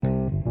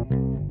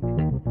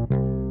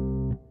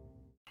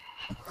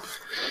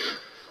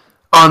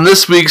On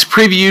this week's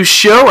preview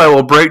show, I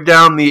will break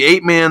down the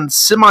 8-man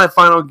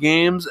semifinal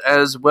games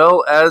as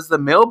well as the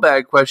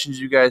mailbag questions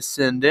you guys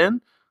send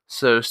in.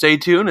 So stay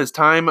tuned. It's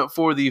time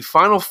for the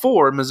Final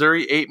Four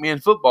Missouri 8-man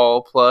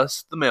football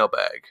plus the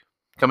mailbag.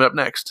 Coming up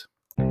next.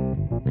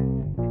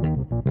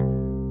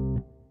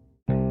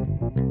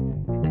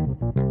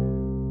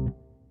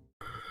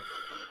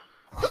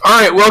 All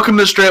right, welcome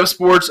to Straight Up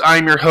Sports.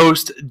 I'm your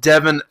host,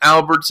 Devin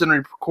Albertson,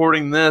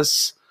 recording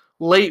this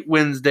late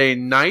Wednesday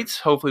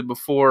night, hopefully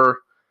before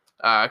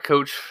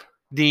Coach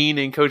Dean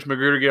and Coach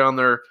Magruder get on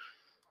their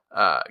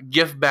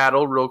gift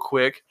battle real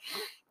quick.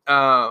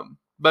 But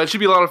it should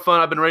be a lot of fun.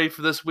 I've been ready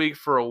for this week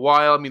for a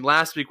while. I mean,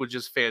 last week was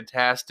just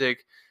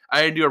fantastic.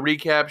 I didn't do a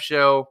recap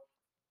show.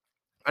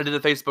 I did a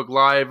Facebook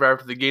Live right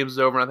after the game was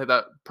over, and I think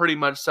that pretty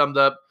much summed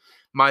up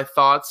my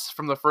thoughts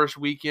from the first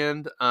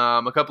weekend.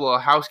 A couple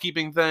of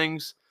housekeeping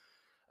things.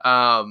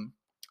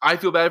 I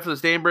feel bad for the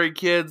Stanberry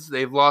kids.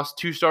 They've lost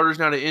 2 starters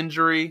now to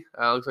injury.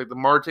 Looks like the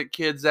Martic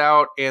kid's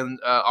out, and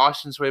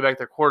Austin Swayback,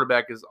 their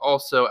quarterback, is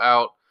also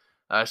out.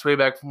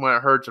 Swayback, from what I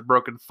heard, is a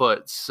broken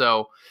foot.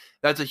 So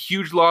that's a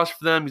huge loss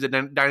for them. He's a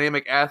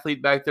dynamic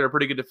athlete back there, a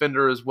pretty good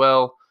defender as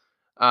well.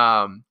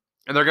 And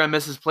they're going to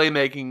miss his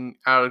playmaking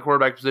out of the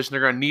quarterback position. They're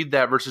going to need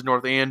that versus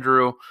North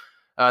Andrew.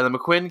 The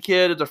McQuinn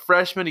kid is a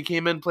freshman. He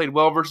came in, played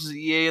well versus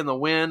EA in the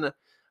win.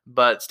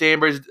 But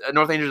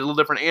North Andrew is a little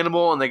different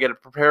animal, and they got to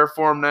prepare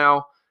for him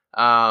now.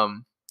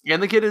 And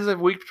the kid is a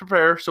week to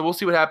prepare, so we'll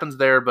see what happens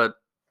there. But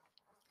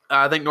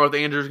I think North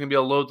Andrew is going to be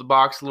able to load the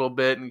box a little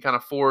bit and kind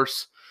of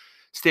force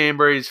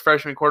Stanberry's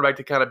freshman quarterback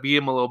to kind of beat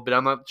him a little bit.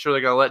 I'm not sure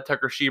they're going to let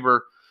Tucker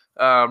Schieber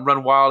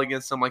run wild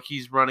against him like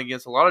he's run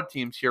against a lot of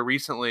teams here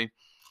recently.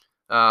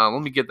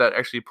 Let me get that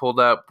actually pulled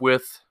up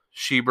with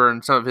Schieber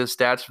and some of his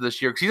stats for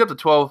this year, because he's up to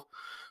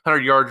 1,200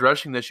 yards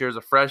rushing this year as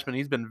a freshman.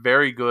 He's been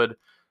very good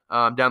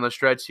down the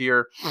stretch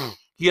here.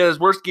 He had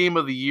his worst game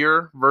of the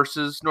year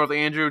versus North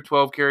Andrew,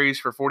 12 carries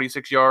for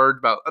 46 yards,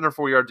 about under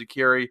 4 yards a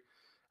carry.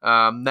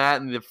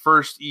 That in the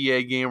first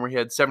EA game where he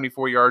had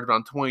 74 yards, but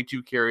on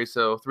 22 carries,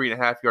 so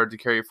 3.5 yards a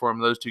carry for him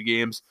in those 2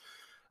 games.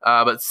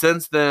 But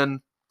since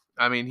then,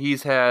 I mean,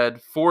 he's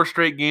had 4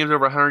 straight games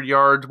over 100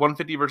 yards,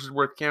 150 versus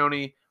Worth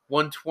County,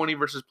 120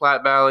 versus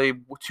Platte Valley,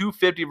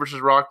 250 versus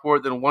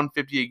Rockport, then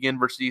 150 again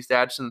versus East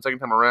Atchison the second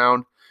time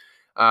around.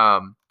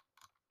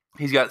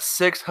 He's got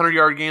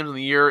 600-yard games in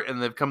the year,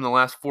 and they've come in the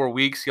last 4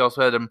 weeks. He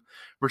also had him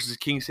versus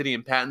King City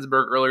and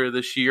Pattonsburg earlier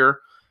this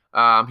year.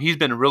 He's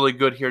been really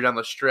good here down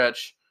the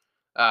stretch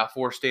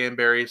for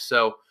Stanberry.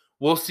 So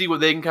we'll see what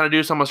they can kind of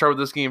do. So I'm going to start with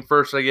this game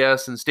first, I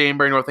guess. And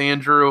Stanberry, North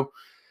Andrew.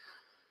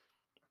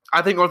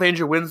 I think North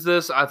Andrew wins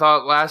this. I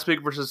thought last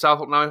week versus South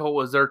Holt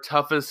was their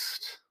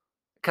toughest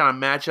kind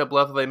of matchup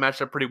left. They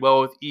matched up pretty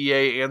well with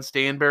EA and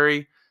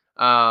Stanberry.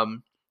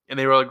 And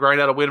they really grind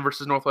out a win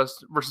versus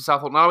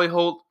South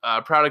Holt.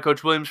 Proud of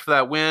Coach Williams for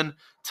that win.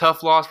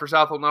 Tough loss for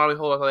South Holt. I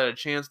thought they had a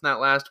chance in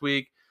that last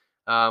week.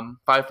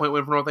 5-point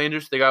win for North Andrew.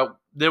 So they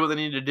did what they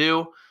needed to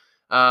do.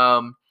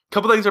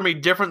 Couple things are going to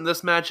be different in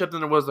this matchup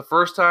than it was the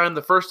first time.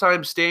 The first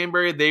time,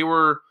 Stanberry, they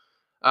were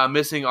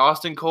missing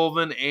Austin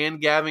Colvin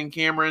and Gavin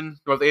Cameron.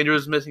 North Andrew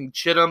was missing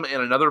Chittum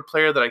and another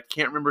player that I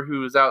can't remember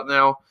who is out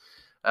now.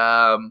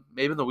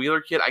 Maybe the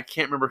Wheeler kid. I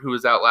can't remember who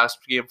was out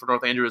last game for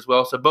North Andrew as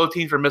well. So both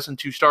teams were missing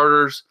 2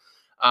 starters.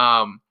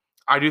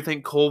 I do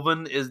think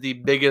Colvin is the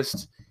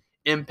biggest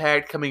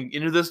impact coming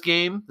into this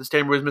game. The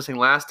Stanberry was missing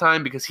last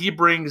time because he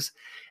brings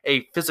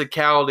a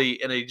physicality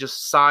and a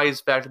just size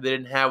factor they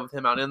didn't have with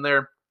him out in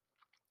there.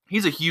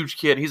 He's a huge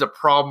kid. He's a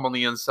problem on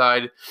the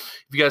inside.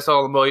 If you guys saw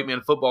on the Mo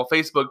 8-Man Football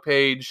Facebook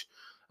page,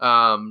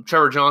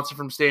 Trevor Johnson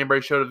from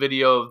Stanberry showed a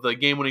video of the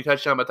game-winning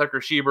touchdown by Tucker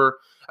Schieber.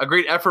 A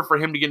great effort for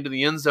him to get into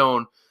the end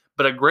zone,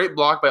 but a great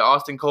block by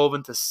Austin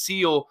Colvin to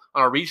seal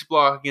on a reach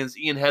block against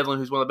Ian Headland,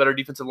 who's one of the better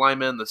defensive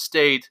linemen in the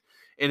state,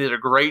 and did a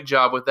great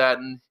job with that.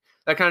 And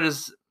that kind of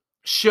just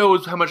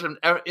shows how much of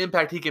an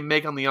impact he can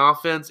make on the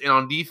offense. And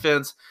on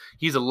defense,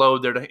 he's a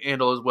load there to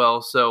handle as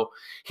well. So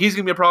he's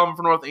going to be a problem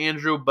for North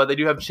Andrew, but they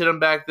do have Chittum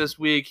back this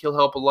week. He'll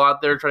help a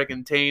lot there, try to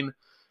contain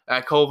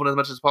Colvin as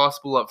much as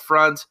possible up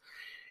front.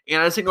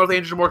 And I just think North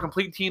Andrew's a more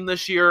complete team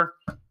this year.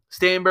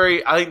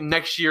 Stanberry, I think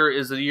next year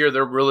is the year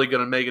they're really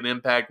going to make an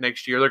impact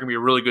next year. They're going to be a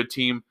really good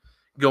team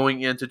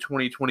going into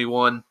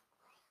 2021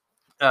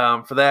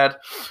 for that.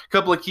 A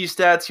couple of key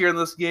stats here in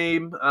this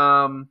game.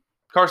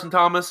 Carson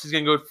Thomas, he's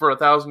going to go for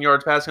 1,000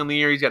 yards passing on the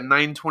year. He's got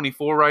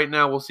 924 right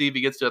now. We'll see if he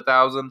gets to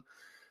 1,000.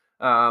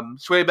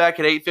 Swayback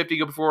at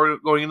 850 before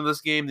going into this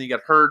game. Then you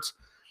got Hurts.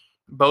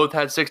 Both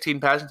had 16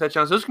 passing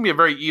touchdowns. So this can be a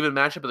very even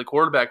matchup at the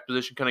quarterback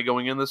position kind of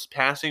going in this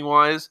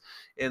passing-wise.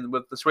 And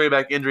with the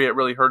Swayback injury, it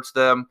really hurts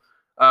them.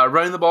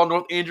 Running the ball,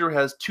 North Andrew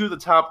has 2 of the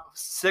top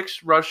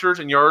 6 rushers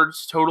in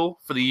yards total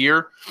for the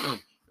year.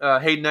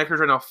 Hayden Eckers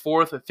right now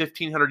 4th at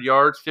 1,500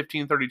 yards,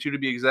 1,532 to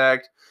be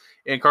exact.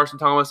 And Carson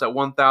Thomas at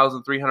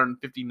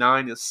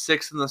 1,359 is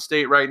 6th in the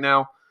state right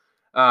now.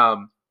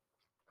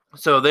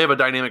 So they have a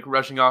dynamic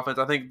rushing offense.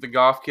 I think the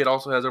Goff kid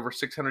also has over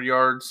 600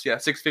 yards. Yeah,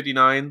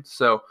 659.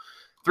 So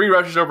 3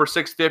 rushers over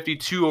 650,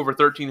 2 over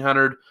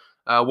 1,300.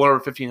 one over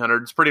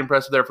 1,500. It's pretty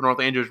impressive there for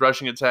North Andrew's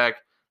rushing attack.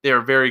 They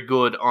are very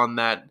good on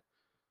that.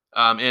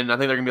 And I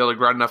think they're going to be able to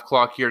grind enough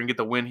clock here and get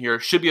the win here.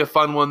 Should be a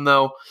fun one,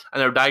 though. I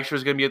know Dykstra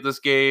is going to be at this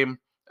game.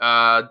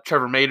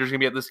 Trevor Mater is going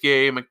to be at this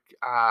game.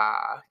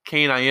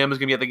 Kane I.M. is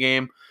going to be at the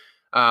game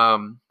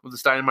with the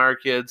Steinmeier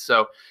kids.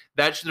 So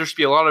there should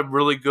be a lot of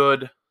really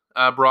good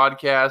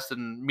broadcast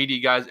and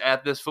media guys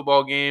at this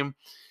football game.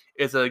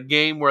 It's a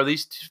game where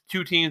these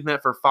two teams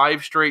met for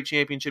 5 straight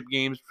championship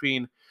games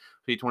between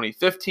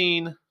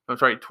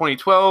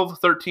 2012,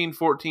 13,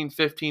 14,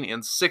 15,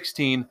 and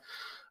 16.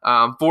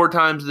 4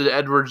 times at the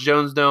Edwards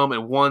Jones Dome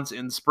and once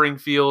in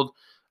Springfield.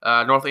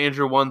 North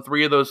Andrew won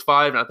 3 of those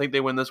 5, and I think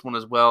they win this one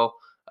as well.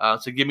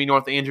 So give me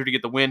North Andrew to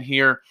get the win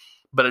here.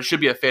 But it should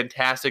be a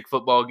fantastic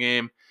football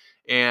game.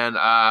 And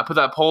I put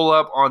that poll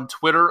up on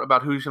Twitter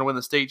about who's going to win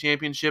the state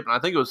championship. And I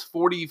think it was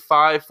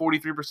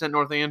 43%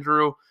 North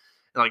Andrew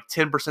and like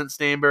 10%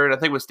 Stanberry. And I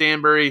think with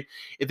Stanberry,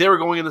 if they were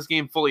going in this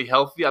game fully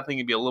healthy, I think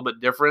it'd be a little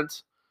bit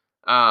different.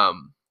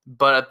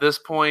 But at this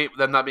point,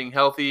 them not being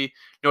healthy,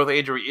 North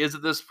Andrew is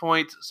at this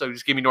point. So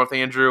just give me North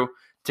Andrew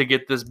to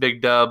get this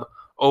big dub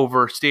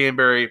over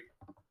Stanberry.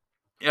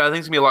 Yeah, I think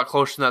it's going to be a lot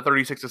closer than that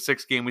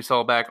 36-6 game we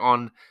saw back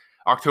on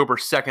October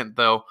 2nd,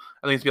 though.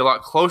 I think it's going to be a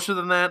lot closer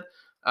than that.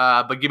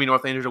 But give me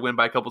North Andrew to win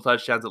by a couple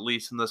touchdowns at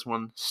least in this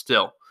one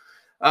still.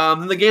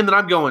 Then the game that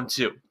I'm going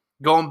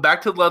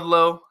back to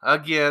Ludlow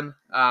again.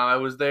 I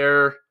was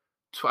there.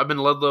 I've been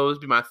to Ludlow. This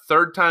will be my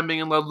 3rd time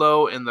being in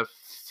Ludlow and the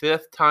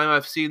 5th time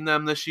I've seen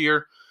them this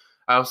year.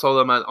 I saw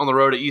them on the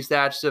road at East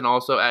Atchison,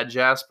 also at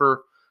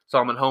Jasper. Saw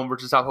them at home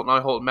versus South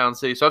Holton, Mountain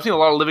City. So I've seen a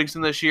lot of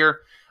Livingston this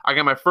year. I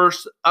got my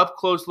first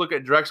up-close look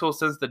at Drexel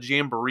since the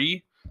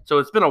Jamboree. So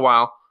it's been a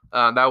while.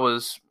 That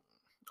was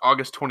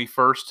August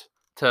 21st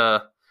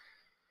to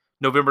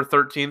November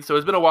 13th. So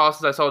it's been a while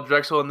since I saw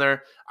Drexel in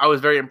there. I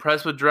was very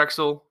impressed with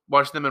Drexel,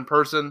 watching them in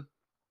person.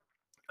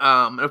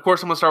 And of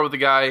course, I'm going to start with the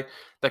guy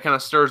that kind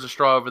of stirs the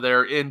straw over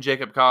there in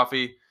Jacob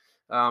Coffey.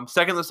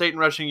 Second in the state in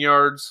rushing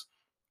yards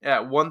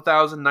at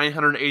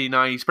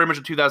 1,989. He's pretty much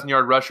a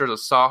 2,000-yard rusher as a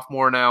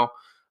sophomore now.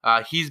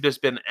 He's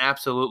just been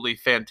absolutely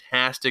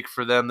fantastic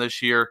for them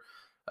this year.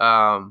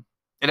 And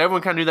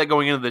everyone kind of knew that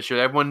going into this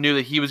year. Everyone knew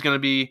that he was going to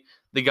be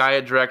the guy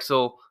at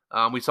Drexel.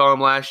 We saw him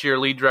last year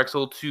lead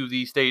Drexel to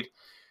the state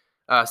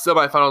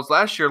semifinals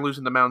last year,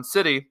 losing to Mountain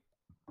City.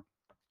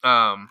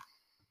 One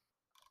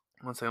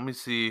second, let me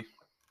see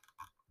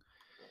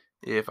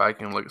if I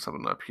can look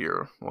something up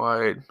here.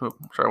 Sorry,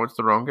 I went to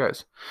the wrong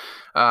guys.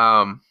 So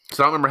I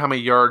don't remember how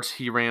many yards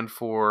he ran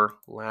for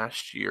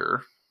last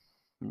year.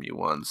 Give me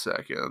 1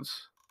 second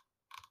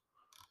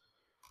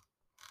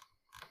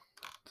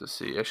to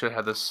see. I should have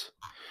had this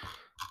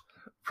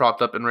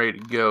propped up and ready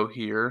to go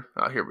here.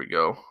 Here we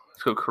go.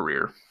 Let's go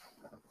career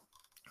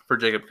for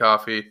Jacob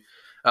Coffey.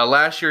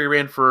 Last year he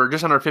ran for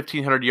just under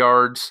 1,500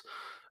 yards,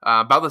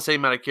 about the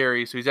same amount of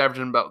carries. So he's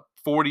averaging about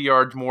 40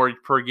 yards more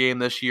per game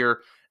this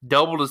year.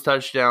 Doubled his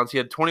touchdowns. He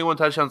had 21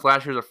 touchdowns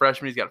last year as a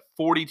freshman. He's got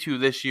 42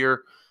 this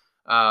year.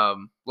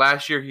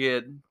 Last year he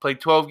had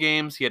played 12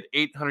 games. He had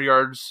 800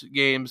 yards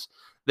games.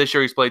 This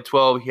year he's played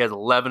 12. He has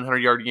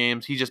 1,100-yard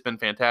games. He's just been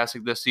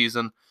fantastic this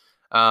season.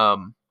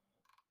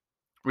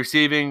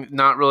 Receiving,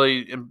 not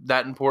really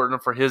that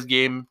important for his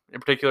game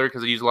in particular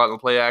because he used a lot in the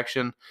play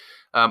action.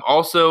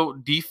 Also,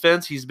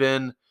 defense, he's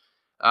been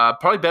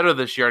probably better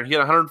this year. And he had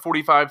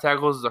 145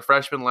 tackles as a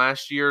freshman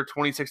last year,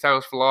 26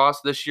 tackles for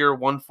loss. This year,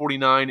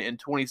 149 and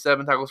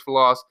 27 tackles for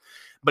loss.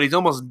 But he's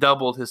almost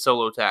doubled his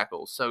solo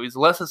tackles. So he's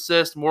less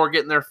assists, more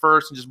getting there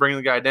first and just bringing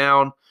the guy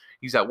down.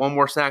 He's got 1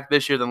 more sack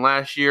this year than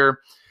last year.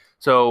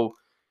 So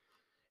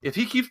if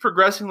he keeps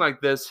progressing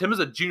like this, him as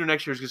a junior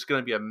next year is just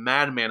going to be a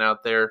madman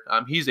out there.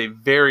 He's a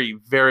very,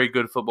 very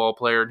good football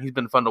player, and he's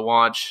been fun to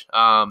watch.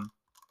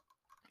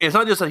 It's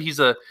not just that he's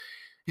a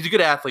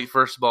good athlete,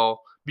 first of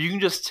all, but you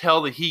can just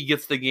tell that he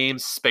gets the game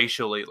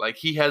spatially. Like,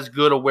 he has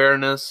good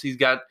awareness. He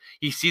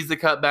sees the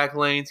cutback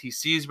lanes. He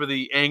sees where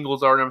the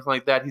angles are and everything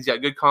like that. He's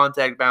got good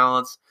contact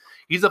balance.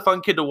 He's a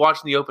fun kid to watch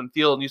in the open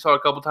field. And you saw a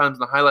couple times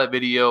in the highlight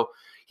video,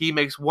 he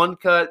makes one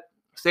cut,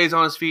 stays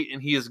on his feet,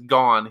 and he is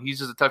gone. He's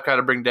just a tough guy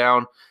to bring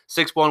down.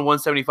 6'1",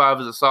 175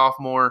 as a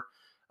sophomore.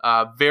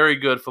 Very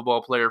good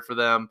football player for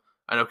them.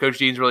 I know Coach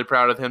Dean's really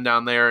proud of him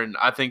down there, and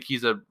I think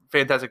he's a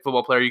fantastic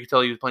football player. You can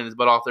tell he was playing his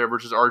butt off there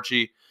versus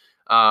Archie.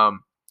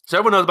 So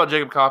everyone knows about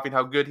Jacob Coffey and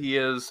how good he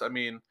is. I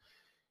mean,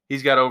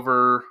 he's got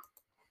over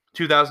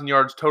 2,000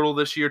 yards total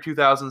this year,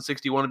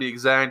 2,061 to be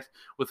exact,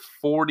 with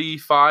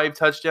 45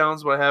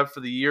 touchdowns, what I have for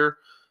the year.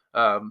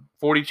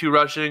 42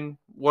 rushing,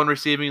 1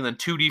 receiving, and then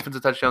 2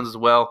 defensive touchdowns as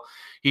well.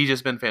 He's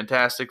just been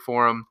fantastic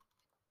for him.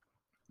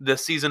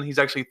 This season, he's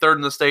actually 3rd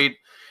in the state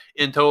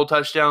in total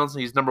touchdowns,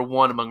 and he's number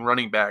 1 among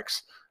running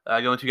backs.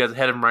 The only 2 guys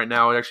ahead of him right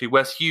now are actually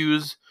Wes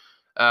Hughes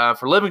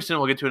for Livingston,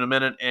 we'll get to in a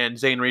minute, and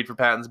Zane Reed for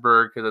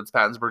Pattonsburg, because it's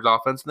Pattonsburg's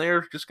offense, and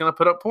they're just going to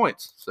put up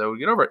points. So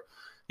get over it.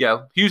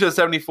 Yeah, Hughes has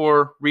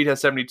 74, Reed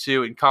has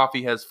 72, and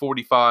Coffey has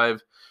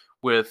 45,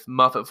 with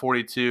Muff at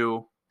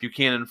 42,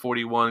 Buchanan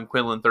 41,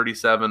 Quinlan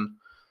 37,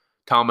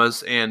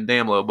 Thomas and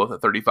Damlow both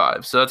at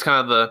 35. So that's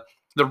kind of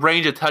the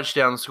range of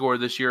touchdowns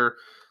scored this year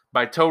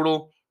by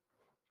total.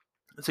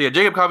 So, yeah,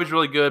 Jacob Coffey's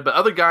really good, but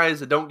other guys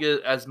that don't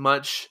get as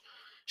much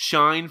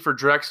shine for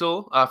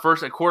Drexel.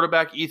 First, at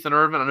quarterback, Ethan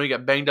Irvin. I know he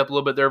got banged up a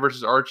little bit there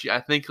versus Archie.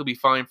 I think he'll be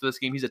fine for this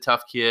game. He's a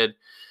tough kid.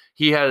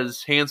 He had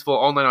his hands full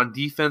all night on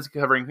defense,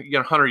 covering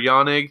Hunter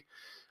Yawnig.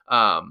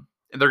 And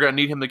they're going to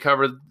need him to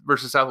cover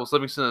versus Southwest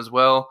Livingston as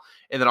well.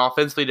 And then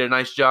offensively did a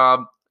nice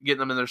job getting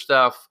them in their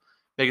stuff,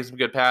 making some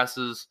good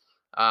passes,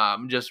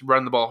 just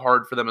running the ball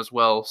hard for them as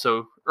well.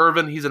 So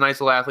Irvin, he's a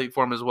nice little athlete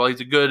for him as well.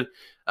 He's a good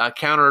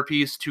counter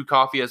piece to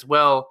Coffey as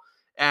well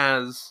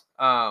as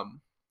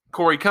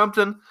Corey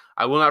Compton.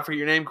 I will not forget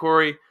your name,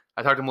 Corey.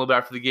 I talked to him a little bit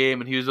after the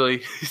game, and he's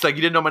like,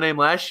 you didn't know my name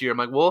last year. I'm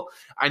like, well,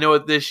 I know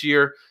it this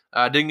year.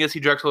 Didn't get to see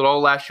Drexel at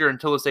all last year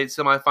until the state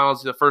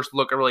semifinals. The first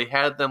look I really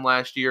had them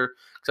last year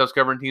because I was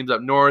covering teams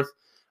up north.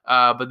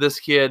 But this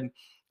kid,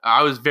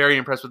 I was very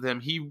impressed with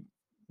him. He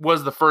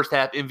was the first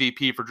half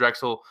MVP for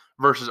Drexel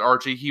versus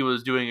Archie. He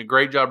was doing a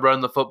great job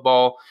running the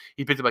football.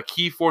 He picked up a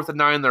key 4th and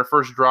 9 their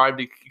first drive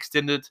to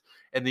extend it,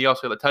 and they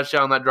also got a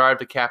touchdown on that drive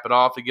to cap it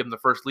off to give them the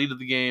first lead of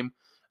the game.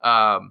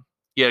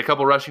 He had a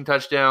couple rushing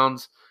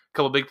touchdowns, a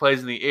couple big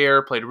plays in the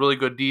air, played really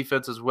good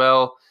defense as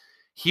well.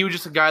 He was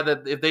just a guy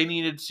that if they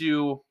needed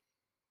to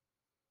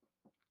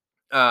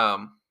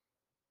dang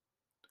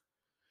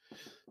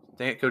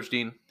it, Coach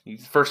Dean,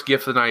 his first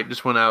gift of the night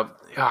just went out.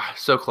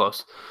 So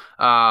close.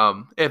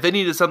 If they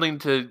needed something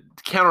to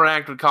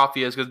counteract what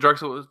Coffey is,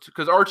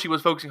 because Archie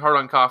was focusing hard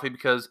on Coffey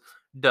because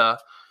duh.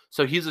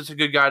 So he's just a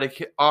good guy to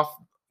keep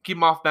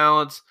him off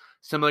balance.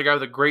 Similar guy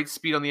with a great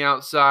speed on the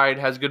outside,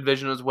 has good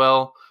vision as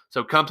well.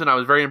 So Compton, I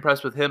was very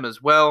impressed with him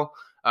as well.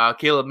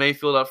 Caleb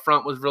Mayfield up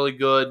front was really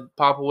good.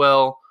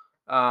 Popwell,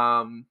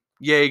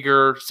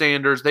 Yeager,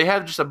 Sanders. They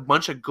have just a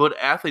bunch of good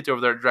athletes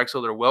over there at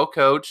Drexel. They're well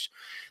coached.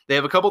 They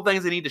have a couple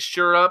things they need to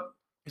shore up,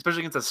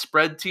 especially against a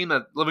spread team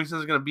that Livingston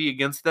is going to be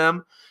against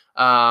them.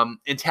 And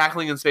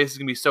tackling in space is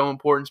going to be so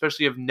important,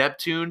 especially if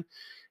Neptune,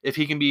 if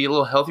he can be a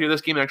little healthier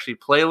this game and actually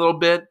play a little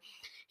bit.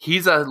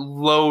 He's a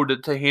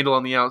load to handle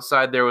on the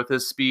outside there with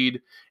his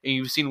speed. And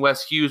you've seen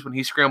Wes Hughes when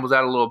he scrambles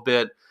out a little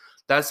bit.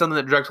 That's something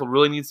that Drexel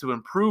really needs to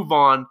improve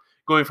on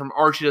going from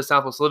Archie to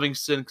Southwest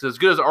Livingston. Because as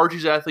good as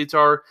Archie's athletes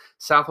are,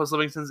 Southwest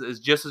Livingston's is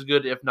just as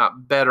good, if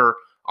not better,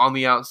 on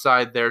the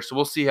outside there. So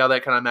we'll see how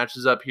that kind of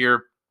matches up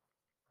here.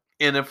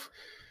 And if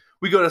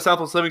we go to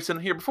Southwest Livingston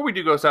here, before we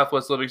do go to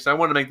Southwest Livingston, I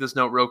want to make this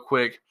note real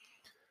quick.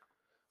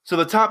 So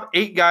the top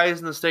 8 guys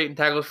in the state in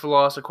tackles for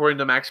loss, according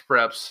to Max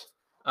Preps,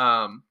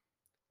 7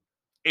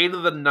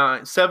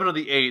 of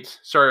the 8,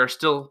 are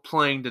still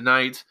playing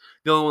tonight.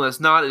 The only one that's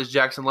not is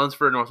Jackson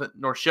Lunsford,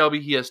 North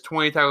Shelby. He has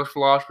 20 tackles for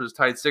loss, but is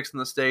tied 6th in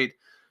the state.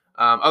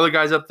 Other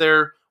guys up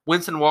there,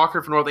 Winston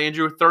Walker from North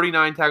Andrew,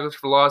 39 tackles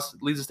for loss,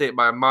 leads the state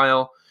by a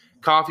mile.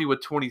 Coffey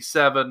with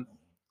 27,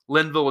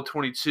 Linville with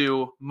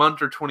 22,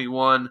 Munter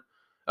 21.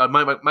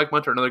 Mike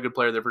Munter, another good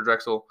player there for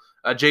Drexel.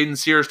 Jaden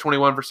Sears,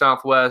 21 for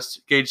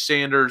Southwest. Gage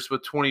Sanders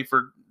with 20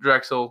 for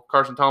Drexel.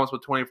 Carson Thomas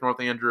with 20 for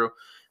North Andrew.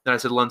 Then I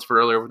said Lunsford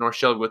earlier with North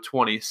Shelby with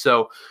 20.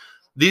 So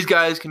these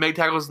guys can make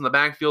tackles in the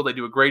backfield. They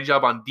do a great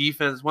job on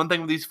defense. One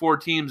thing with these 4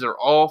 teams, they're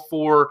all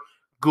 4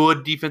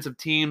 good defensive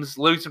teams.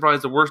 Livingston probably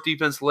has the worst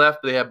defense left,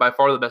 but they have by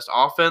far the best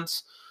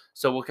offense.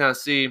 So we'll kind of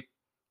see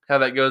how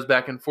that goes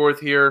back and forth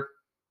here.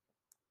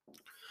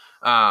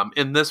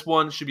 In this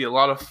one, should be a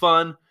lot of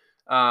fun.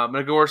 And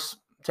of course,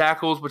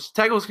 tackles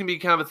can be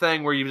kind of a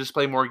thing where you just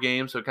play more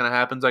games, so it kind of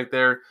happens like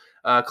there.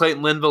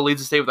 Clayton Linville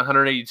leads the state with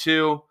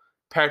 182.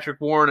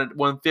 Patrick Warren at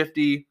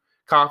 150.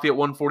 Coffey at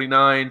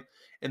 149.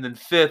 And then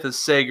 5th is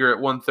Sager at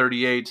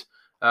 138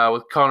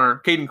 with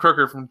Caden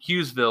Crooker from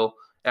Hughesville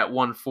at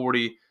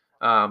 140.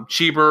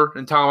 Cheever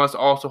and Thomas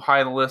also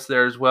high on the list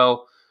there as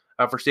well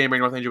for Stanbury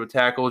North Andrew with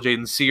tackle.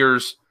 Jaden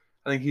Sears,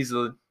 I think he's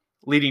the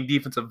leading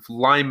defensive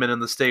lineman in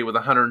the state with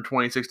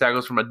 126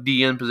 tackles from a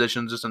DN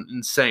position, just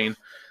insane.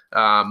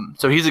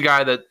 So he's a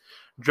guy that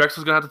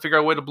Drexel's going to have to figure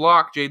out a way to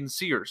block, Jaden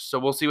Sears. So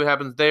we'll see what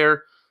happens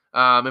there.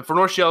 And for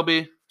for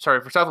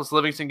Southwest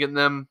Livingston, getting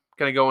them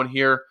kind of going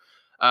here,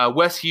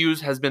 Wes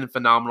Hughes has been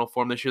phenomenal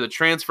for him this year. The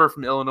transfer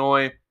from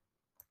Illinois,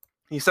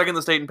 he's second in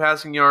the state in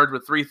passing yards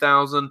with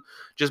 3,000,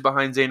 just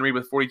behind Zane Reed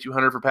with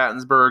 4,200 for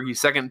Pattonsburg. He's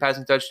second in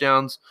passing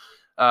touchdowns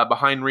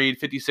behind Reed,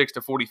 56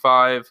 to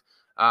 45.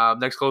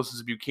 Next closest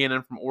is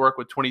Buchanan from Oric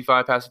with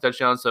 25 passing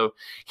touchdowns. So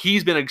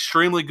he's been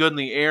extremely good in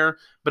the air,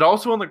 but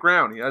also on the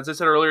ground. As I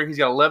said earlier, he's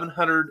got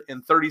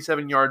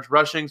 1,137 yards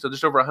rushing, so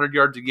just over 100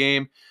 yards a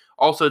game.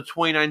 Also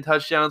 29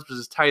 touchdowns, which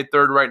is tied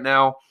 3rd right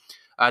now.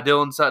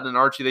 Dylan Sutton and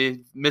Archie, they're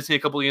missing a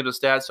couple of games of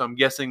stats, so I'm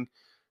guessing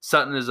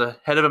Sutton is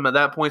ahead of him at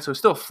that point. So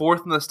still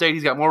 4th in the state.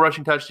 He's got more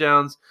rushing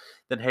touchdowns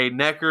than Hayden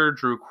Necker,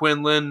 Drew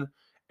Quinlan,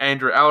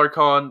 Andrew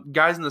Alarcon,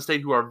 guys in the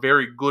state who are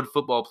very good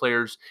football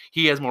players.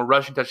 He has more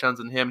rushing touchdowns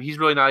than him. He's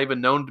really not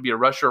even known to be a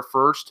rusher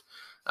first.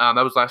 That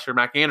was last year,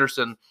 Mac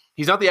Anderson.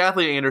 He's not the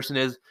athlete Anderson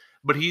is,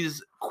 but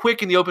he's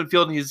quick in the open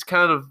field, and he's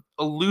kind of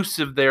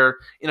elusive there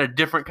in a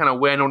different kind of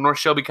way. I know North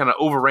Shelby kind of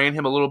overran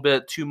him a little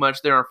bit too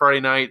much there on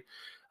Friday night.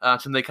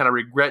 So they kind of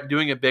regret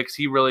doing it because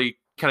he really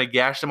kind of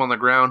gashed him on the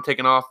ground,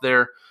 taking off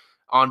there.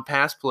 on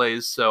pass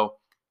plays. So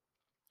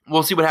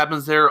we'll see what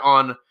happens there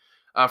on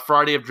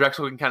Friday if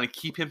Drexel can kind of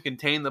keep him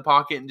contained in the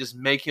pocket and just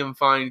make him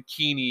find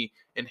Keeney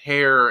and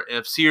Hare. And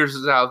if Sears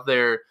is out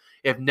there,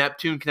 if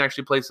Neptune can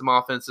actually play some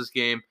offense this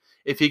game,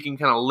 if he can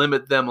kind of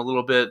limit them a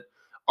little bit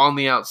on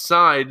the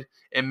outside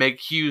and make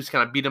Hughes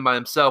kind of beat him by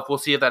himself, we'll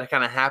see if that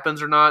kind of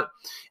happens or not,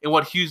 and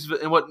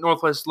what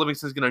Northwest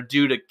Livingston is going to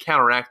do to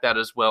counteract that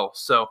as well.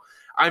 So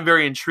I'm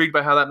very intrigued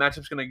by how that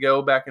matchup's going to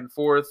go back and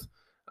forth.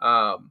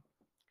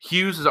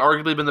 Hughes has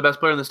arguably been the best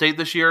player in the state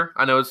this year.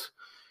 I know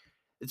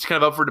it's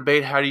kind of up for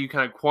debate. How do you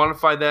kind of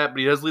quantify that? But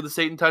he does lead the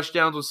state in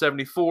touchdowns with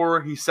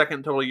 74. He's second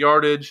in total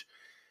yardage.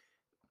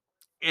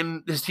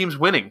 And his team's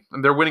winning.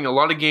 And they're winning a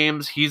lot of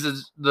games.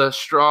 He's the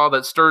straw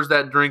that stirs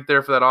that drink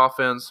there for that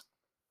offense.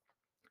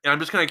 And I'm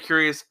just kind of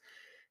curious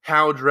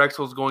how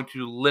Drexel is going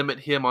to limit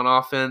him on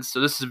offense. So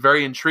this is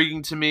very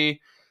intriguing to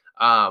me.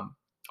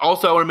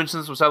 Also, I want to mention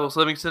this with Southwest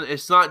Livingston.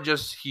 It's not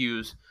just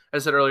Hughes.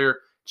 As I said earlier,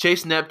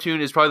 Chase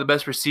Neptune is probably the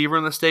best receiver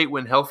in the state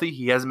when healthy.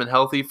 He hasn't been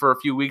healthy for a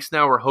few weeks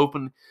now.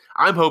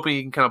 I'm hoping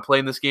he can kind of play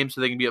in this game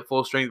so they can be at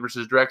full strength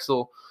versus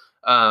Drexel.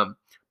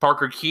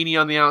 Parker Keeney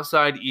on the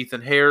outside,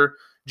 Ethan Hare.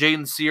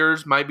 Jaden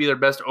Sears might be their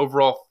best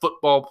overall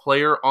football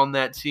player on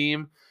that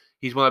team.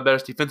 He's one of the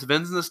best defensive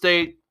ends in the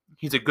state.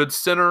 He's a good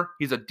center.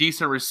 He's a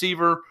decent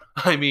receiver.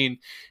 I mean,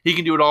 he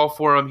can do it all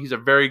for them. He's a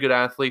very good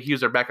athlete. He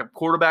was their backup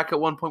quarterback at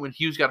one point when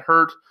Hughes got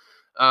hurt.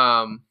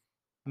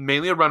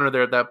 Mainly a runner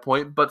there at that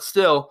point, but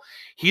still,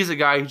 he's a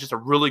guy who's just a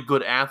really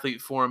good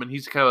athlete for him, and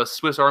he's kind of a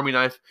Swiss Army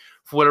knife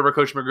for whatever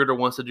Coach Magruder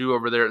wants to do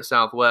over there at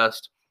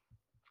Southwest.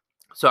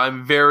 So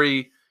I'm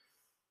very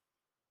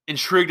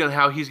intrigued on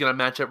how he's going to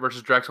match up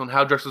versus Drexel and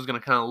how Drexel is going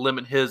to kind of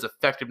limit his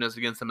effectiveness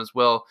against them as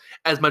well,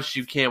 as much as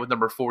you can with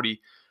number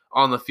 40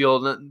 on the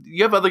field. And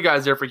you have other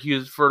guys there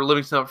for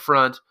Livingston up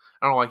front.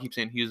 I don't know why I keep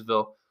saying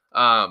Hughesville.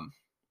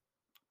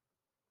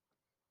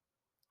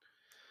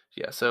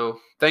 Yeah, so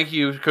thank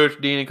you,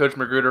 Coach Dean and Coach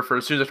Magruder, for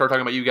as soon as I start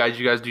talking about you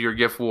guys do your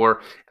gift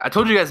war. I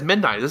told you guys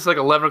midnight. This is like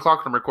 11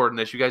 o'clock when I'm recording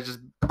this. You guys just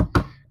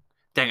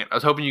 – dang it. I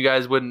was hoping you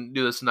guys wouldn't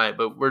do this tonight,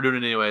 but we're doing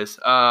it anyways.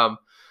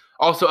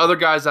 Also, other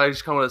guys I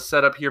just kind of want to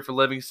set up here for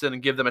Livingston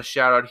and give them a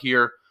shout-out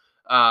here.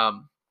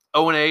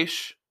 Owen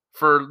Aish,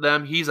 for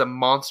them, he's a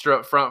monster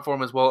up front for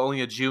them as well,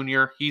 only a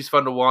junior. He's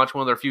fun to watch,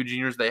 one of their few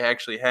juniors they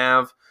actually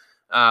have.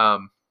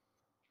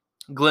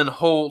 Glenn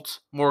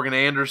Holt, Morgan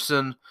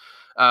Anderson –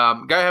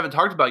 guy I haven't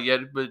talked about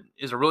yet, but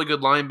is a really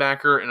good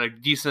linebacker and a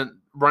decent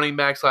running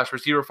back /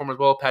 receiver for him as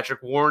well.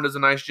 Patrick Warren does a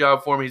nice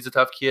job for him. He's a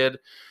tough kid.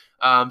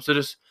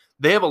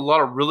 They have a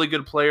lot of really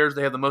good players.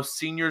 They have the most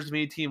seniors of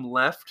any team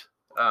left.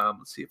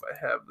 Let's see if I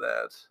have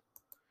that.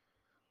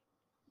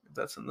 If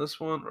that's in this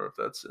one or if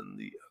that's in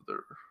the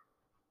other.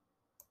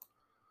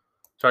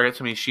 Sorry, I got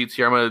too many sheets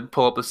here. I'm going to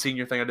pull up the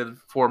senior thing I did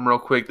for him real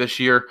quick this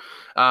year.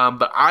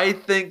 But I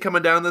think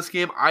coming down this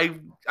game,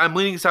 I'm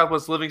leaning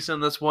Southwest Livingston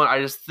in this one. I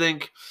just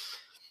think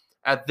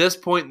at this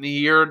point in the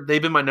year,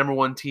 they've been my number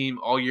one team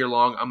all year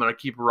long. I'm going to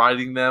keep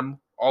riding them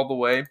all the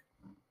way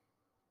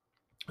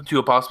to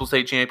a possible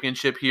state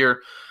championship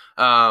here.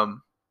 So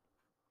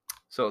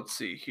let's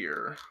see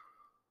here.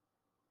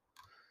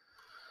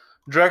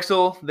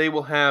 Drexel, they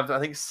will have, I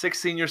think, 6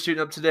 seniors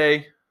suiting up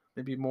today,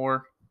 maybe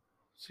more.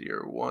 Let's see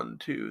here, 1,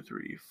 2,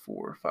 3,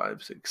 4,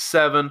 5, 6,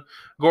 7.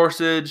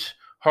 Gorsuch,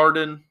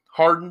 Hardin,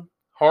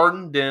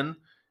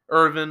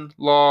 Irvin,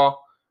 Law,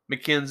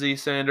 McKenzie,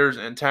 Sanders,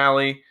 and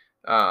Talley.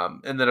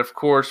 And then, of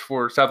course,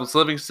 for Southwest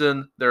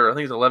Livingston, there are, I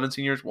think it's 11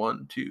 seniors.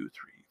 1, 2, 3,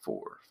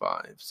 4,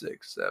 5,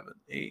 6, 7,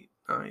 8,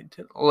 9,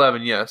 10,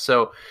 11. Yeah,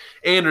 so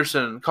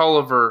Anderson,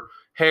 Culliver,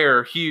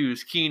 Hare,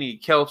 Hughes, Keeney,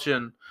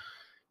 Kelchin,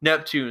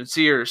 Neptune,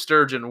 Sears,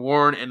 Sturgeon,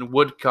 Warren, and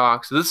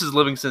Woodcock. So this is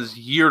Livingston's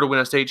year to win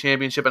a state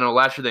championship. I know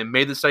last year they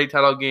made the state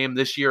title game.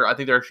 This year, I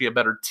think they're actually a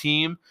better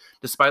team,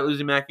 despite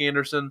losing Mac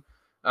Anderson.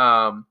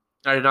 I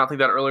did not think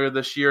that earlier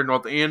this year.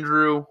 North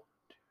Andrew,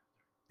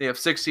 they have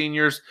 6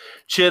 seniors.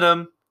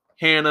 Chittum,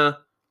 Hannah,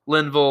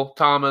 Linville,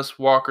 Thomas,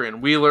 Walker,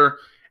 and Wheeler.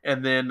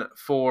 And then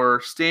for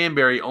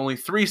Stanberry, only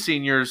 3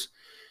 seniors,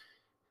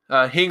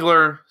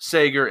 Hingler,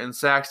 Sager, and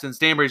Saxton.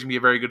 Stanberry's going to be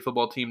a very good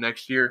football team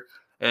next year.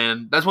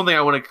 And that's one thing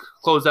I want to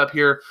close up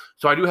here.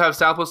 So I do have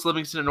Southwest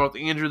Livingston and North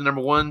Andrew, the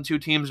number 1, 2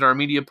 teams in our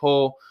media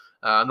poll.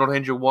 North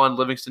Andrew 1,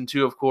 Livingston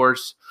 2, of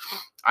course.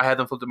 I had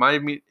them flipped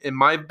in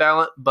my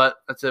ballot, but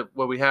that's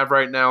what we have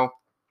right now.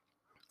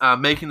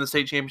 Making the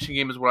state championship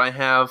game is what I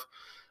have.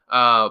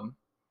 And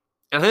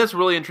I think that's a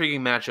really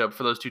intriguing matchup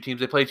for those 2 teams.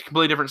 They play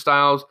completely different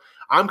styles.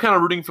 I'm kind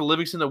of rooting for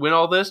Livingston to win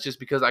all this just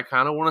because I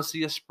kind of want to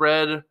see a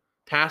spread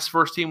pass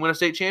first team win a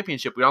state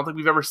championship. We don't think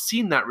we've ever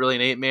seen that really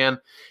in 8-man.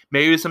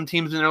 Maybe some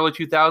teams in the early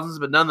 2000s,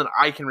 but none that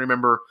I can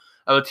remember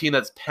of a team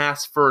that's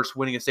pass first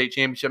winning a state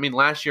championship. I mean,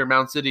 last year,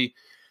 Mound City,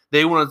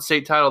 they won a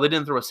state title. They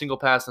didn't throw a single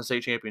pass in a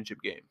state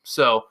championship game.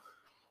 So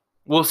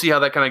we'll see how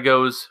that kind of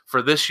goes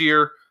for this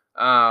year.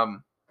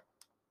 And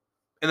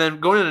then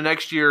going into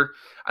next year,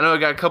 I know I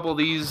got a couple of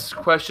these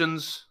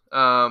questions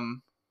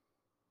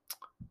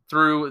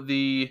through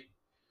the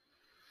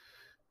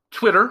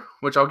Twitter,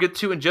 which I'll get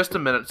to in just a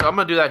minute. So I'm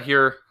going to do that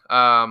here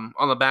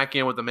on the back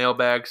end with the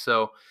mailbag.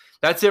 So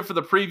that's it for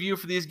the preview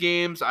for these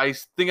games. I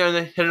think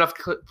I hit enough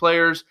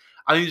players.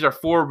 I think these are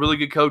 4 really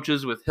good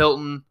coaches with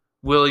Hilton,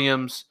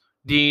 Williams,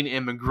 Dean,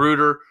 and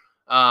Magruder.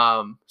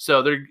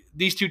 So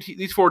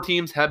these 4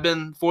 teams have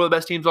been 4 of the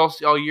best teams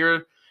all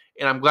year,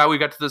 and I'm glad we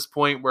got to this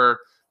point where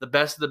the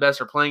best of the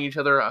best are playing each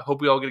other. I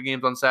hope we all get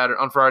games on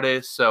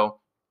Fridays. So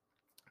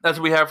that's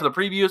what we have for the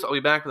previews. I'll be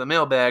back with a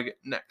mailbag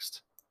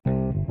next.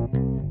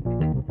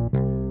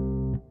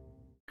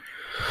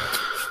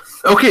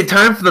 Okay,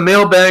 time for the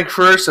mailbag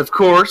first. Of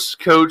course,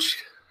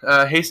 Coach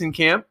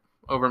Hasenkamp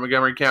over in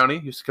Montgomery County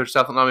used to coach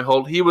South Nami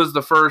Holt. He was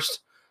the first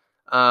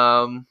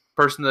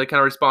person to kind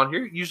of respond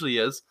here. Usually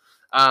is.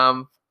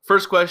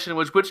 First question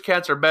was, which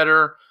Cats are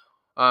better?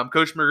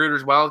 Coach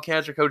Magruder's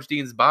Wildcats or Coach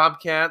Dean's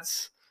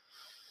Bobcats?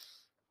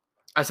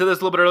 I said this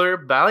a little bit earlier,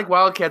 but I like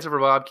Wildcats over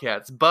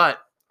Bobcats. But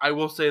I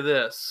will say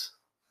this.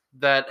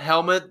 That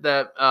helmet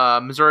that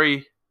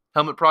Missouri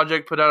Helmet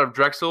Project put out of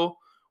Drexel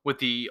with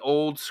the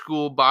old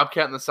school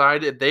Bobcat on the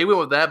side, if they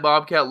went with that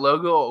Bobcat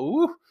logo,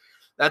 ooh,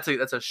 that's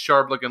a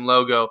sharp-looking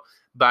logo.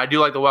 But I do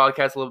like the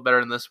Wildcats a little better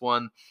than this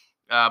one.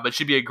 But it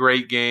should be a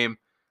great game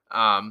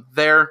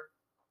there.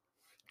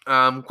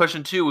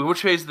 Question 2,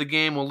 which phase of the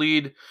game will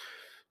lead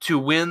to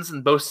wins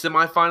in both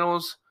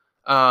semifinals?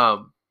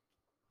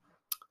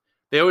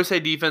 They always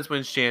say defense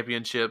wins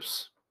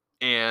championships,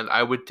 and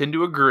I would tend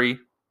to agree.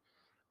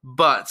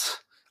 But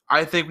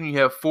I think when you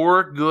have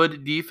 4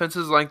 good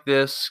defenses like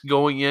this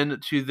going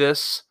into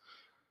this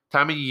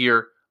time of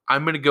year,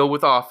 I'm going to go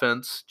with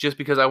offense just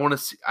because I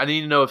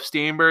need to know if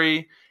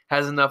Stanberry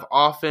has enough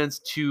offense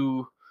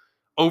to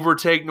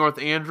overtake North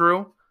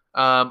Andrew,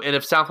 and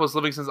if Southwest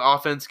Livingston's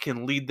offense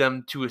can lead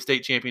them to a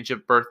state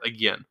championship berth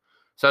again.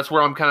 So that's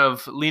where I'm kind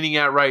of leaning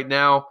at right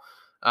now.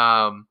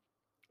 And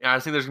I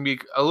think there's going to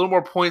be a little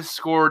more points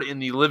scored in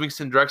the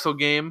Livingston-Drexel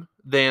game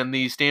than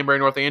the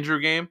Stanberry-North Andrew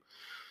game.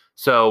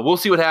 So we'll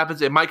see what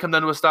happens. It might come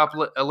down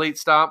to a late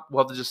stop.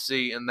 We'll have to just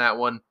see in that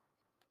one.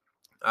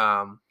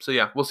 So,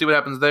 yeah, we'll see what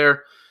happens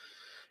there.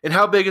 And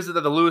how big is it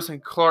that the Lewis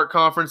and Clark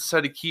Conference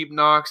decided to keep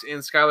Knox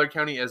and Schuyler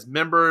County as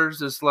members?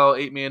 Does this allow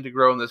 8-man to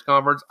grow in this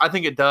conference? I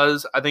think it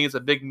does. I think it's a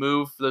big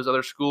move for those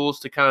other schools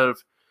to kind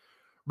of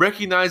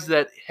recognize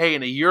that, hey,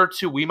 in a year or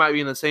 2, we might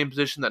be in the same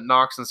position that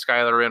Knox and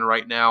Schuyler are in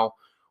right now,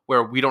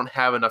 where we don't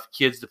have enough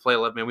kids to play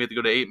 11-man. We have to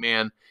go to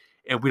 8-man,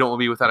 and we don't want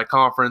to be without a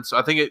conference. So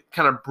I think it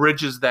kind of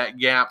bridges that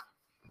gap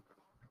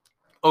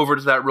over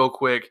to that real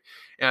quick.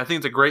 And I think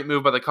it's a great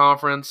move by the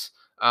conference.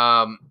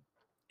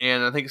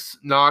 And I think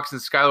Knox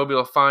and Schuyler will be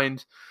able to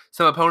find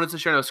some opponents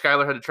this year. I know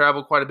Schuyler had to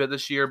travel quite a bit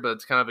this year, but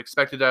it's kind of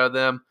expected out of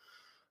them.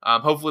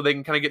 Hopefully they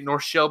can kind of get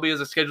North Shelby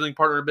as a scheduling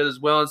partner a bit as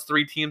well. It's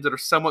 3 teams that are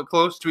somewhat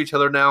close to each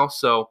other now.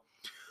 So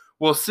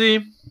we'll see.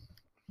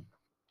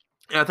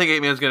 And I think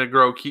 8-man is going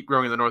to keep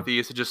growing in the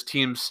Northeast. It just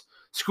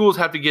schools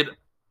have to get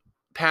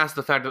past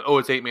the fact that,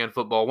 it's 8-man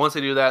football. Once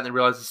they do that and they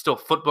realize it's still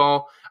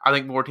football, I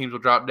think more teams will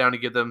drop down to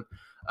give them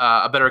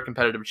a better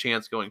competitive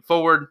chance going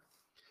forward.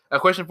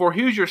 Question 4,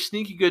 who's your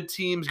sneaky good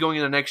teams going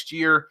into next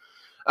year?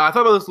 I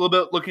thought about this a little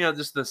bit, looking at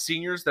just the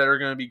seniors that are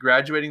going to be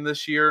graduating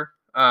this year.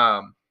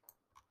 I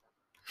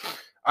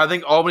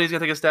think Albany's going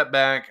to take a step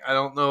back. I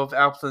don't know if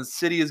Appleton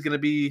City is going to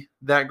be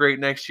that great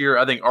next year.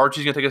 I think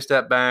Archie's going to take a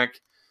step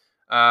back.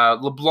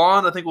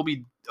 LeBlanc, I think, will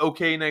be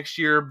okay next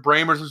year.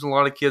 Bramers, there's a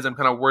lot of kids. I'm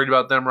kind of worried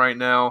about them right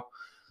now.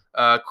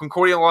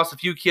 Concordia lost a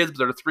few kids, but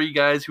there are 3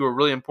 guys who are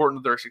really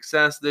important to their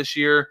success this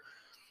year.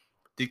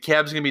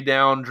 DeKalb's going to be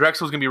down.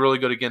 Drexel's going to be really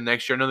good again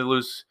next year. I know they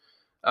lose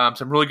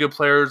some really good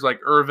players like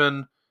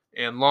Irvin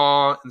and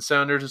Law and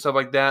Saunders and stuff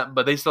like that,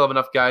 but they still have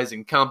enough guys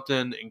in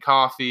Compton and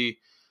Coffee,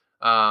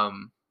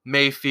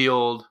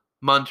 Mayfield,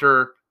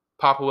 Munter,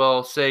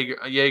 Popwell,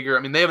 Yeager. I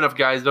mean, they have enough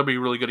guys. They'll be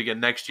really good again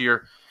next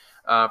year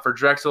for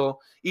Drexel.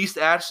 East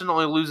Ashton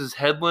only loses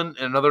Headland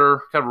and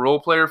another kind of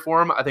role player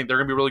for him. I think they're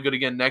going to be really good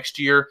again next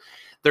year.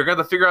 They're going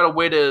to figure out a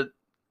way to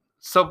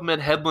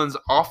supplement Headland's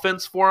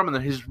offense for him, and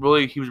then he was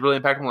really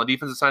impactful on the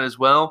defensive side as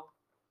well.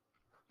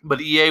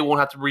 But EA won't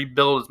have to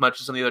rebuild as much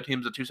as some of the other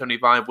teams at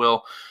 275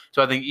 will.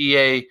 So I think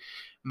EA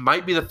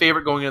might be the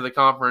favorite going into the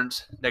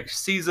conference next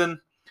season.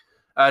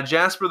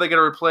 Jasper, they got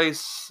to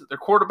replace their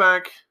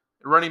quarterback,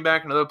 running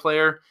back, another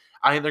player.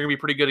 I think they're going to be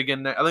pretty good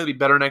again. I think they'll be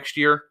better next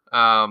year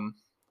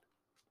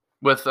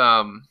with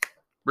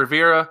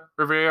Rivera,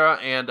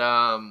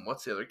 and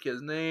what's the other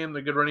kid's name?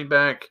 The good running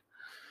back.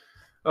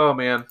 Oh,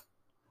 man.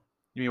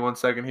 Give me 1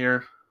 second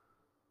here.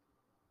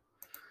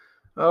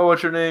 Oh,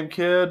 what's your name,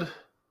 kid?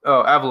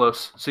 Oh,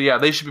 Avalos. So, yeah,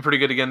 they should be pretty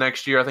good again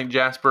next year. I think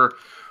Jasper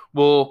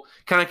will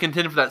kind of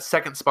contend for that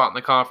second spot in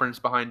the conference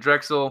behind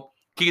Drexel.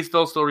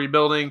 Keysville still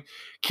rebuilding.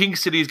 King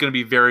City is going to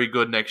be very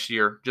good next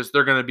year.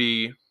 They're going to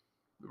be a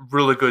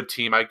really good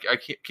team.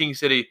 King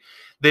City,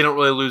 they don't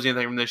really lose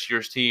anything from this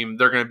year's team.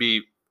 They're going to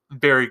be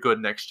very good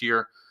next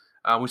year.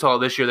 We saw it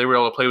this year. They were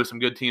able to play with some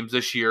good teams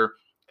this year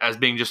as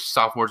being just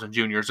sophomores and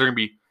juniors. They're going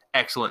to be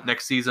excellent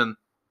next season.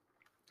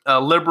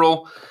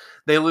 Liberal,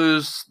 they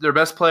lose their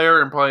best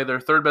player and probably their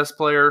 3rd best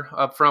player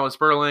up front with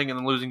Sperling, and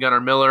then losing Gunnar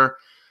Miller.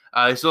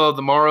 They still have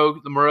the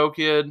Moreau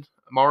kid,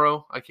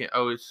 Morrow. I can't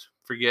always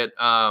forget.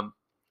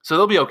 So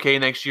they'll be okay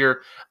next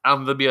year. I don't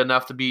think they'll be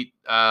enough to beat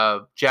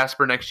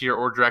Jasper next year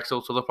or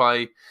Drexel. So they'll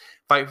probably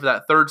fight for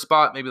that third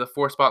spot, maybe the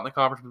fourth spot in the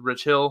conference with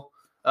Rich Hill.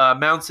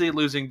 Mount City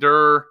losing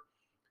Durr,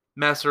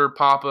 Messer,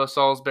 Papa,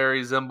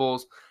 Salisbury,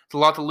 Zimbles. It's a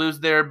lot to lose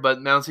there,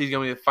 but Mount City's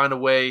going to find a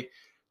way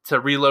to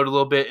reload a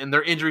little bit, and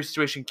their injury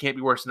situation can't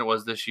be worse than it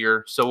was this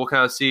year. So we'll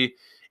kind of see,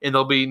 and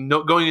they'll be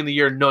going in the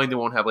year knowing they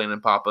won't have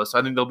Landon Papa. So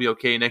I think they'll be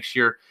okay next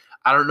year.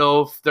 I don't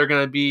know if they're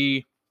going to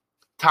be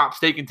top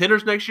state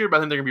contenders next year, but I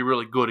think they're going to be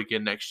really good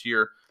again next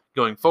year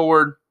going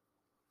forward.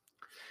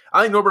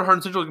 I think Norbert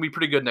Hardin Central is going to be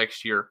pretty good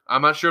next year.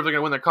 I'm not sure if they're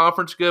going to win their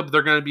conference good, but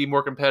they're going to be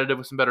more competitive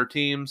with some better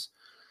teams.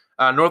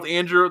 North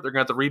Andrew, they're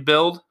going to have to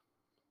rebuild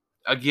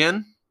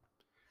again.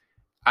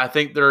 I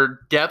think their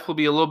depth will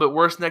be a little bit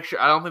worse next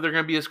year. I don't think they're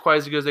going to be as quite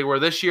as good as they were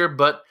this year,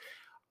 but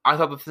I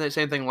thought the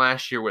same thing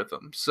last year with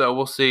them. So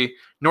we'll see.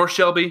 North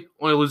Shelby,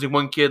 only losing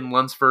one kid in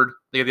Lunsford.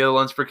 They got the other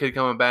Lunsford kid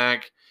coming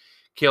back.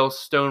 Kale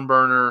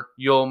Stoneburner,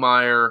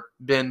 Yulmeyer,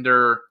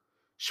 Bender,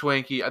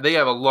 Schwanke. They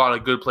have a lot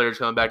of good players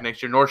coming back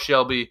next year. North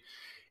Shelby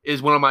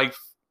is one of my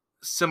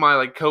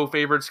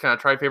co-favorites, kind of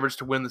tri-favorites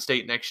to win the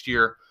state next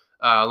year,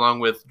 along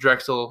with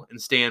Drexel and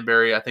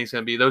Stanberry. I think it's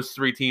going to be those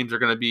three teams are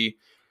going to be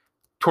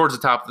towards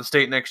the top of the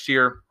state next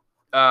year.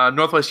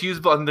 Northwest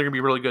Hughesville, I think they're going to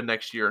be really good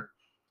next year.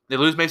 They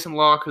lose Mason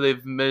Locke, who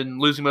they've been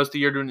losing most of the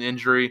year due to an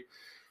injury.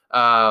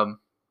 I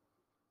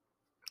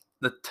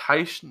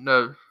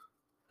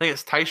think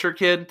it's Teicher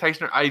kid.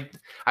 Teichner. I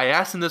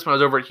asked him this when I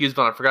was over at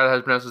Hughesville, and I forgot how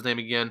to pronounce his name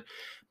again.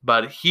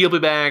 But he'll be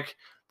back.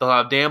 They'll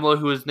have Damlo,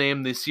 who was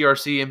named the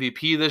CRC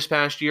MVP this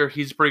past year.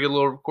 He's a pretty good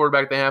little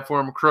quarterback they have for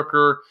him.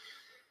 Crooker.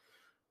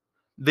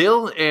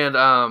 They'll and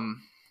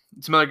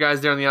some other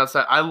guys there on the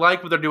outside. I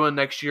like what they're doing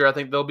next year. I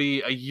think they'll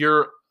be a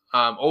year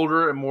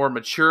older and more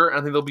mature.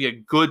 I think they'll be a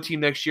good team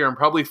next year and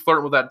probably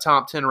flirt with that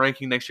top 10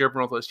 ranking next year for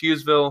Northwest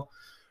Hughesville.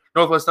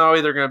 Northwest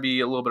Nottoway, they're going to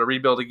be a little bit of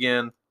rebuild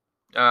again.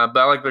 But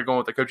I like they're going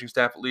with the coaching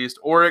staff at least.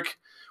 Orick's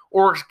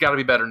got to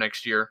be better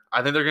next year.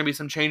 I think there are going to be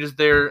some changes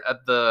there in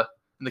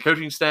the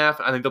coaching staff.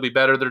 I think they'll be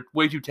better. They're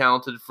way too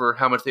talented for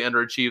how much they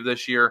underachieved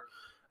this year.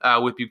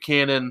 With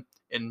Buchanan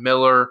and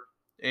Miller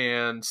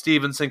and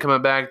Stevenson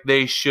coming back,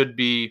 they should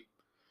be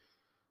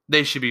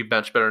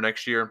much better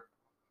next year.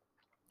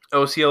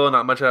 Osceola,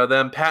 not much out of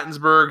them.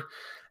 Pattonsburg,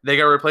 they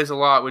got to replace a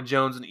lot with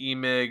Jones and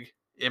Emig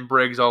and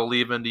Briggs all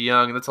leaving to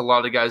Young. And that's a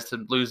lot of guys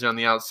to lose on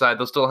the outside.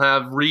 They'll still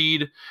have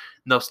Reed, and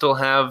they'll still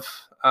have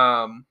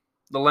the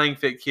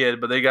Langfit kid,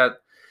 but they got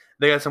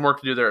some work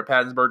to do there at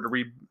Pattonsburg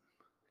to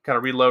kind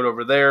of reload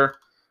over there.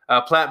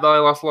 Platte Valley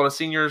lost a lot of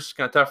seniors.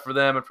 Kind of tough for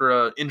them after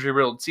an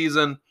injury-riddled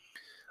season.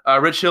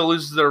 Rich Hill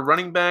loses their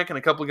running back and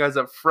a couple of guys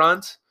up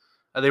front.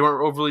 They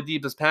weren't overly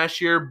deep this past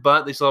year,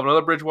 but they still have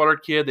another Bridgewater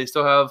kid. They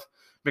still have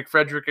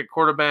McFrederick at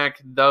quarterback,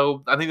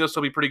 though I think they'll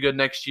still be pretty good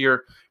next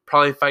year.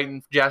 Probably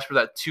fighting Jasper for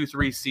that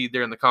 2-3 seed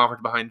there in the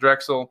conference behind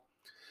Drexel.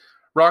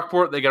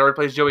 Rockport, they got to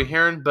replace Joey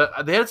Heron,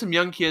 but they had some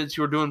young kids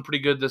who were doing pretty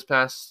good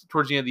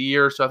towards the end of the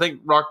year, so I think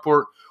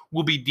Rockport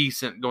will be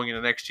decent going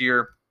into next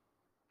year.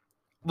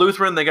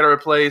 Lutheran, they got to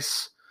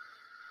replace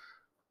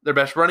their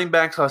best running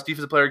backs, lost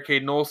defensive player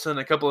Caden Olson,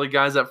 a couple of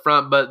guys up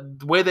front, but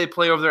the way they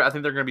play over there, I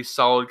think they're going to be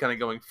solid kind of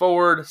going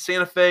forward.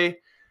 Santa Fe,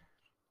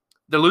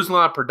 they're losing a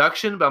lot of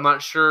production, but I'm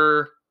not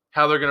sure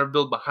how they're going to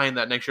build behind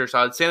that next year.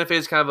 So Santa Fe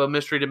is kind of a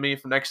mystery to me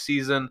for next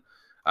season.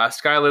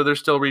 Schuyler, they're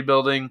still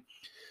rebuilding.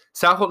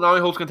 South Holt Nolly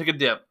Holt's going to take a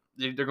dip.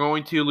 They're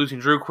going to losing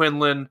Drew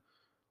Quinlan,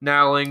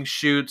 Nowling,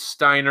 Schutz,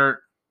 Steinert,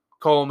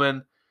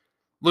 Coleman.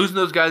 Losing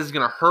those guys is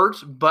going to hurt,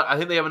 but I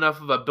think they have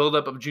enough of a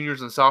buildup of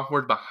juniors and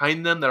sophomores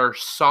behind them that are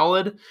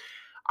solid.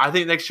 I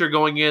think next year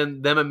going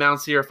in, them and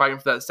Mount City are fighting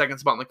for that second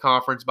spot in the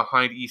conference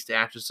behind East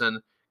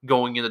Atchison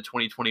going into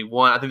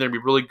 2021. I think they're going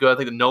to be really good. I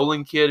think the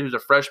Nolan kid, who's a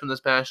freshman this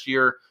past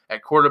year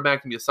at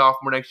quarterback, can be a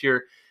sophomore next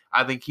year.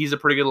 I think he's a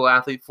pretty good little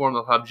athlete for them.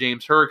 They'll have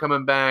James Herr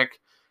coming back.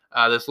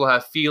 This will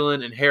have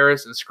Phelan and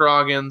Harris and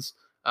Scroggins.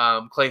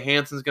 Clay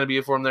Hansen's going to be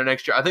for them there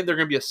next year. I think they're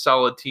going to be a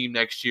solid team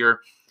next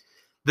year.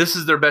 This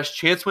is their best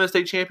chance to win a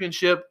state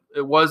championship.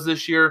 It was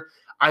this year.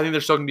 I think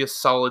they're still going to be a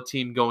solid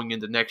team going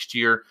into next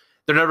year.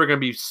 They're never going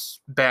to be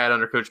bad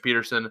under Coach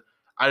Peterson.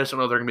 I just don't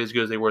know if they're going to be as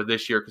good as they were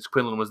this year because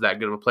Quinlan was that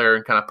good of a player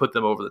and kind of put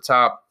them over the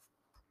top.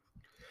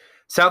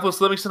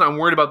 Southwest Livingston, I'm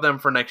worried about them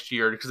for next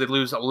year because they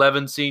lose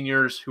 11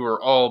 seniors who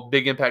are all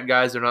big impact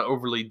guys. They're not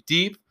overly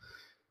deep.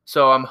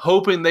 So I'm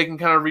hoping they can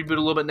kind of reboot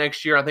a little bit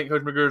next year. I think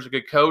Coach McGrew is a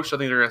good coach. I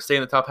think they're going to stay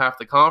in the top half of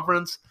the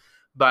conference.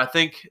 But I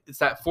think it's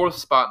that fourth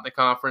spot in the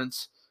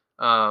conference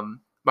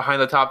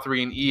behind the top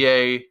three in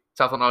EA,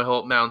 South Illinois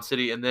Holt, Mound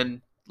City, and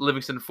then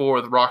Livingston 4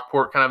 with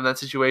Rockport kind of in that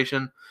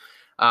situation.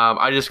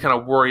 I just kind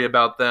of worry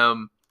about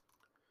them.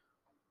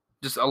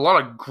 Just a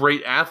lot of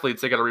great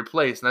athletes they got to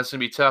replace, and that's going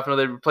to be tough. I know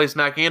they replaced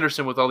Mac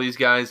Anderson with all these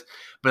guys,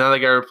 but now they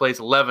got to replace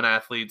 11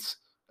 athletes.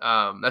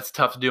 That's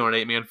tough to do on an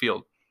 8-man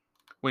field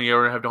when you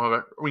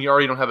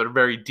already don't have a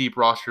very deep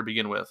roster to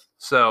begin with.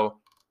 So,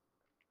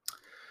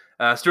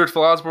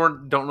 Stewartsville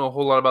Osborne, don't know a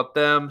whole lot about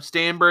them.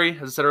 Stanbury,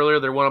 as I said earlier,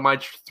 they're one of my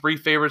 3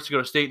 favorites to go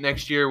to state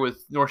next year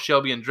with North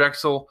Shelby and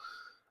Drexel.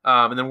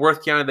 And then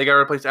Worth County, they got to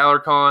replace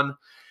Alarcon.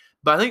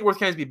 But I think Worth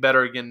County's be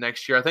better again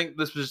next year. I think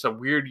this was just a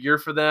weird year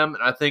for them,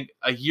 and I think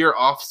a year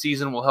off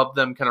season will help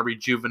them kind of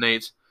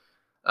rejuvenate.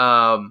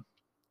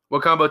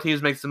 What combo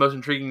teams makes the most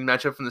intriguing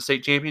matchup from the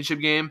state championship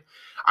game?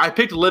 I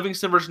picked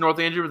Livingston versus North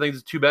Andrew. I think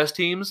it's the two best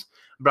teams,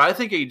 but I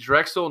think a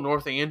Drexel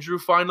North Andrew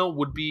final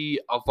would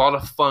be a lot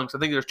of fun. I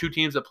think there's two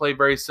teams that play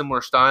very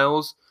similar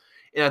styles,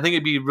 and I think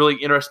it'd be really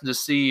interesting to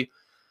see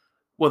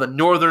the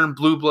Northern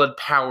Blue Blood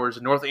Powers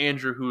in North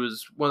Andrew, who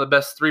is one of the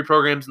best three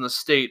programs in the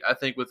state, I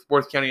think, with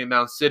Worth County and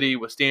Mound City,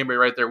 with Stanberry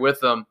right there with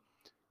them,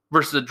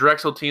 versus a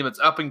Drexel team that's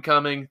up and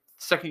coming,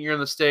 second year in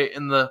the state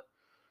in the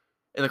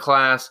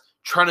class,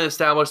 trying to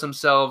establish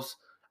themselves.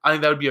 I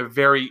think that would be a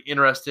very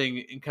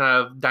interesting and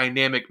kind of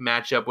dynamic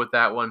matchup with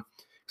that one.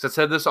 Because I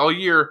said this all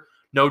year,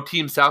 no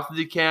team south of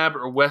DeKalb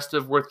or west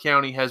of Worth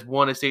County has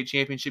won a state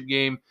championship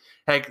game.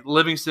 Heck,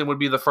 Livingston would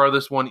be the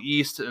farthest one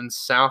east and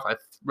south, I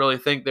really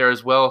think, there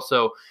as well.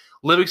 So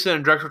Livingston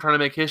and Drexel trying to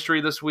make history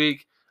this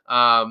week.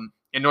 And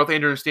North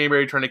Andrew and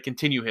Stanberry trying to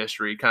continue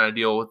history kind of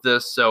deal with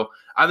this. So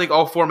I think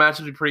all four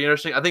matches would be pretty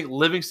interesting. I think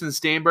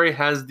Livingston-Stanberry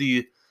has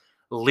the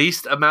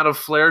least amount of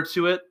flair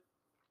to it.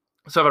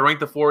 So if I rank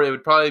the four, it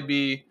would probably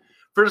be,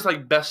 for just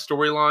like best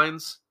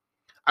storylines,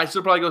 I'd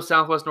still probably go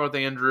Southwest North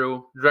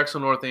Andrew, Drexel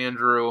North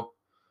Andrew,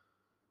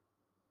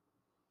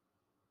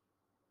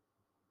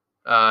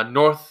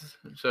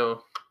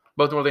 so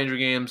both North Andrew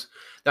games.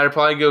 That I'd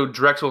probably go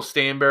Drexel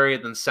Stanberry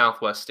and then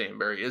Southwest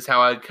Stanberry is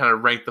how I'd kind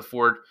of rank the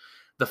four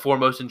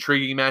most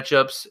intriguing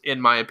matchups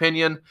in my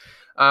opinion.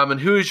 And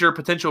who is your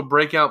potential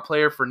breakout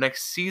player for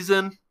next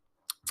season?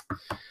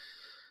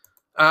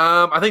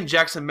 I think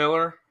Jackson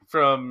Miller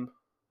from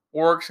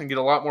Oryx can get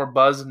a lot more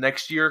buzz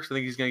next year because I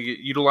think he's going to get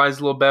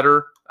utilized a little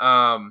better.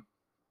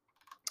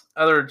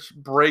 Other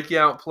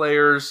breakout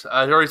players,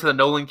 I already said the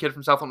Nolan kid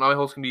from Southland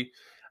Navajo is going to be,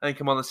 I think,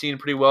 come on the scene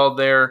pretty well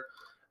there.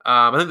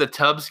 I think the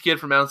Tubbs kid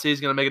from Mound City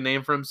is going to make a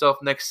name for himself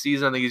next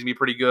season. I think he's going to be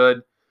pretty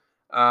good.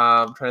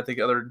 I'm trying to think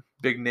of other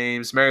big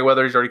names.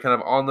 Merriweather is already kind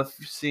of on the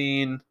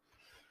scene.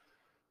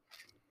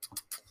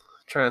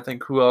 Trying to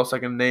think who else I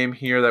can name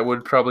here that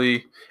would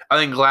probably. I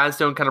think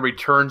Gladstone kind of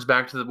returns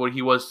back to what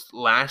he was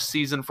last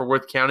season for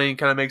Worth County and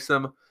kind of makes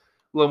them a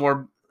little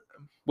more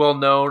well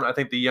known. I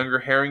think the younger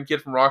Herring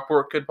kid from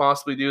Rockport could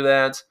possibly do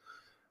that.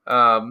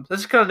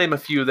 Let's just kind of name a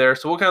few there.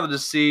 So we'll kind of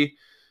just see.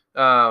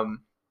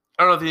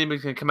 I don't know if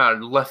anybody's going to come out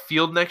in left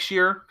field next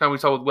year. Kind of we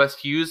saw with West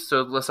Hughes.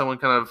 So unless someone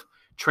kind of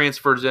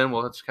transfers in,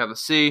 we'll just kind of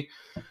see.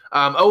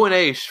 Owen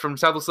Aish from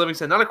Southwest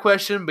Livingston, not a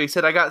question, but he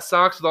said, I got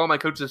socks with all my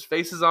coaches'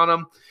 faces on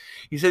them.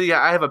 He said,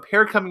 yeah, I have a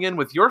pair coming in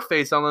with your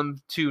face on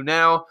them too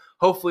now.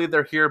 Hopefully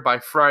they're here by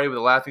Friday with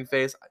a laughing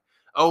face.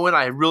 Owen,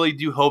 I really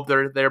do hope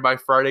they're there by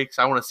Friday because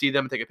I want to see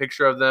them and take a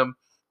picture of them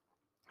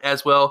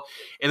as well.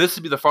 And this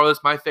would be the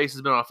farthest my face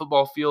has been on a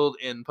football field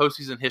in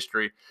postseason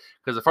history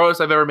because the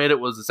farthest I've ever made it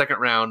was the second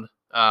round.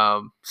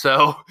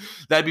 So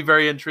that'd be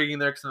very intriguing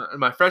there. Because in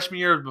my freshman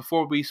year,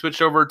 before we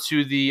switched over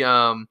to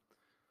the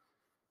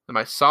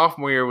my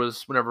sophomore year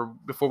was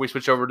before we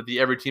switched over to the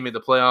every team made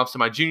the playoffs. So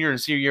my junior and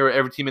senior year,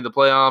 every team made the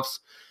playoffs.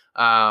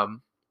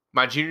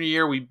 My junior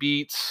year, we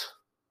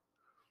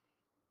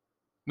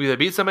either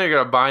beat somebody or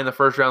got a bye in the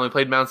first round. We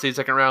played Mound City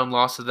second round,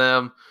 lost to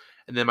them.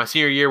 And then my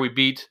senior year, we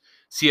beat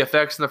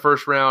CFX in the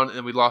first round, and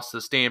then we lost to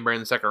Stanberry in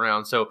the second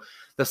round. So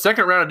the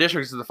second round of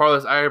districts is the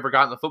farthest I ever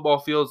got in the football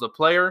field as a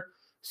player.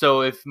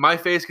 So if my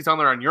face gets on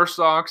there on your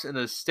socks in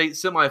the state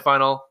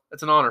semifinal,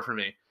 that's an honor for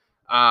me.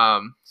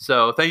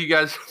 So thank you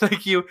guys.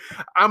 Thank you.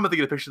 I'm going to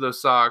get a picture of those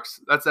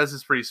socks. That's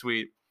just pretty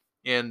sweet.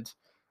 And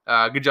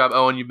good job,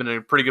 Owen. You've been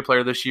a pretty good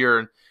player this year.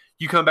 And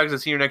you come back as a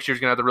senior next year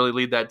is going to have to really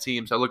lead that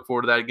team. So I look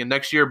forward to that again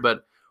next year.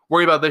 But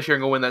worry about this year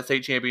and go win that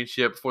state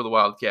championship for the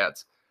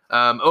Wildcats.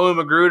 Orrin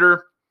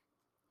Magruder,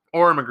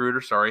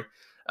 sorry.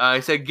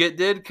 He said,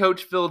 did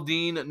Coach Phil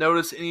Dean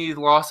notice any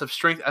loss of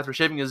strength after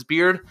shaving his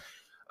beard?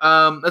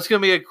 That's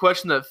going to be a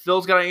question that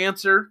Phil's got to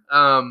answer.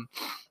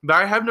 But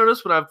I have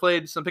noticed when I've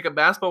played some pickup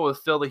basketball with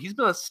Phil that he's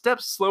been a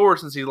step slower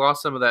since he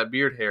lost some of that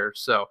beard hair.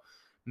 So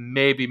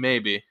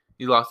maybe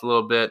he lost a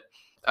little bit.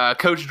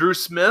 Coach Drew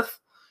Smith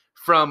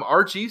from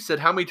Archie said,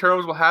 how many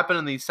turnovers will happen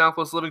in the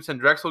Southwest Livingston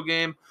Drexel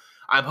game?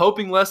 I'm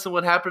hoping less than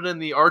what happened in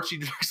the Archie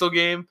Drexel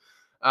game.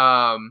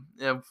 And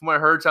from what I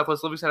heard,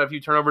 Southwest Livingston had a few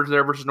turnovers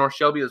there versus North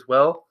Shelby as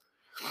well.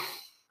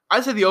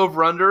 I'd say the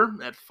over-under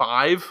at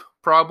 5,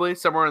 probably,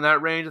 somewhere in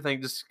that range. I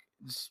think just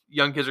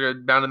young kids are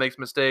bound to make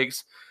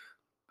mistakes.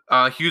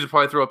 Hughes will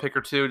probably throw a pick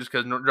or two just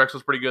because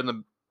Drexel's pretty good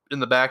in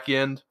the back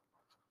end.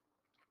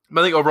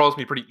 But I think overall it's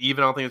going to be pretty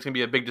even. I don't think it's going to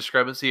be a big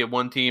discrepancy of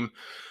one team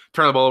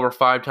turning the ball over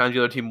 5 times, the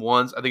other team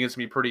once. I think it's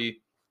going to be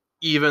pretty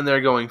even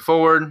there going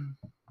forward.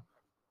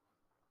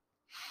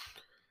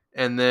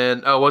 And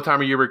then, what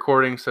time are you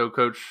recording so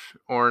Coach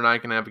Orrin and I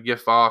can have a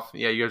GIF off?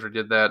 Yeah, you guys already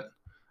did that.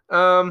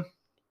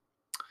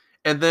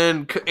 And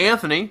then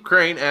Anthony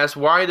Crane asked,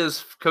 why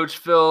does Coach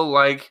Phil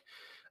like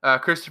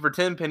Christopher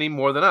Tenpenny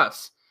more than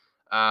us?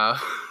 And,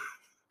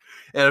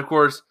 of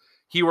course,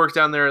 he works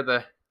down there at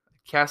the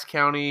Cass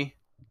County.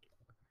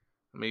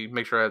 Let me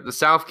make sure I have the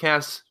South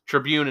Cass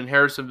Tribune in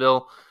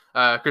Harrisonville.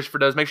 Christopher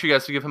does. Make sure you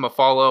guys give him a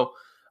follow.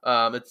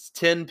 It's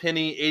 10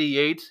 Penny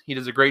 88. He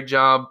does a great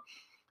job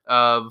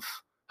of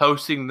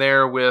hosting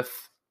there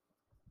with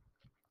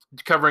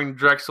covering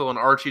Drexel and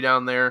Archie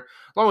down there,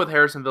 along with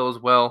Harrisonville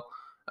as well.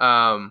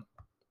 I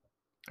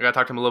got to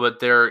talk to him a little bit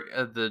there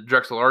at the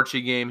Drexel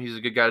Archie game. He's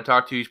a good guy to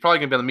talk to. He's probably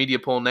going to be on the media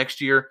poll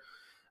next year.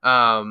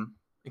 And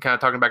kind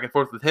of talking back and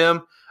forth with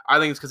him. I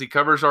think it's because he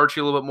covers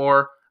Archie a little bit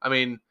more. I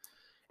mean,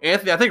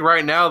 Anthony, I think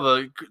right now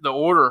the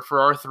order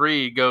for our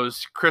three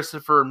goes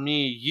Christopher,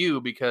 me,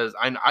 you, because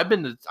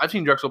I've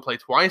seen Drexel play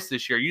twice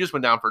this year. You just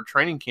went down for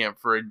training camp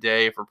for a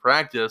day for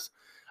practice.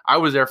 I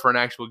was there for an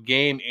actual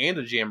game and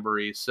a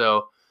jamboree.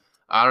 So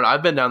I don't know.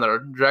 I've been down there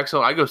at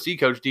Drexel. I go see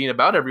Coach Dean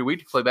about every week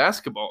to play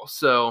basketball.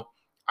 So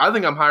I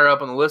think I'm higher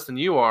up on the list than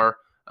you are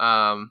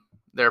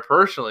there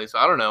personally. So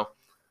I don't know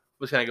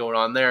what's kind of going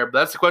on there. But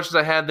that's the questions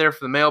I had there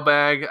for the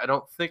mailbag. I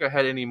don't think I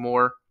had any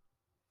more.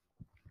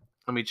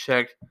 Let me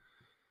check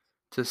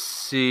to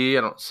see.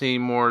 I don't see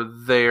more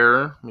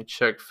there. Let me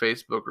check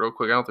Facebook real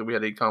quick. I don't think we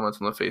had any comments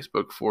on the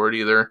Facebook for it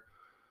either.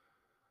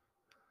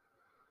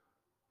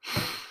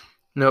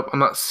 Nope, I'm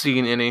not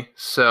seeing any.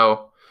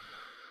 So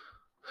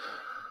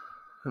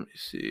let me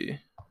see.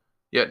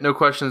 Yeah, no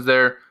questions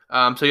there.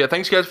 So yeah,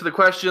 thanks guys for the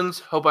questions.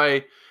 Hope I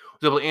was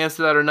able to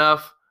answer that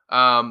enough.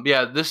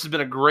 Yeah, this has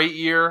been a great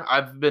year.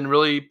 I've been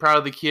really proud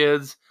of the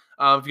kids.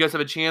 If you guys have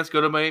a chance,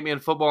 go to My 8 Man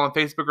Football on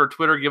Facebook or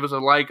Twitter. Give us a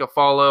like, a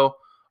follow,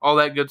 all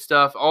that good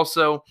stuff.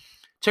 Also,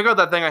 check out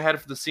that thing I had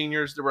for the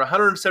seniors. There were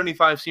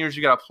 175 seniors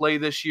who got to play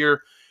this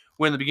year.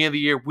 When at the beginning of the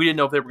year, we didn't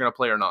know if they were going to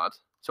play or not.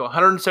 So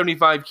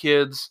 175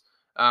 kids.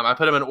 I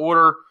put them in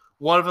order.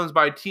 One of them is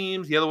by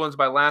teams. The other one's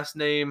by last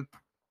name,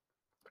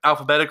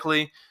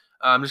 alphabetically.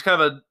 Just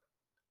kind of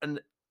an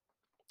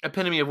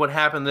epitome of what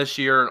happened this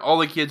year. All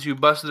the kids who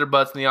busted their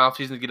butts in the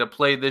offseason to get to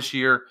play this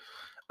year.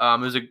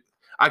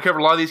 I covered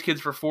a lot of these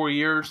kids for 4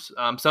 years.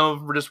 Some of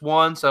them for just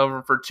one, some of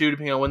them for two,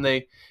 depending on when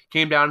they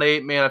came down to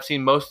 8 man. I've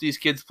seen most of these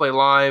kids play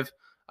live.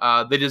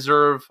 They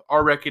deserve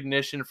our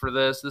recognition for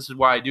this. This is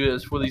why I do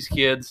this for these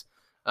kids,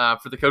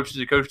 for the coaches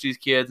who coach these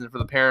kids, and for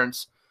the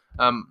parents.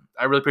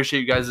 I really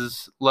appreciate you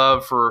guys'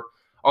 love for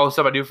all the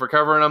stuff I do for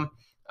covering them.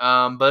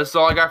 But this is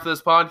all I got for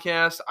this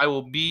podcast. I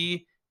will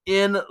be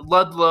in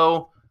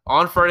Ludlow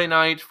on Friday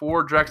night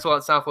for Drexel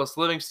at Southwest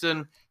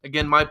Livingston.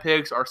 Again, my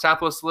picks are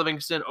Southwest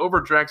Livingston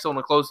over Drexel in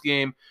a close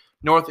game,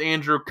 North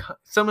Andrew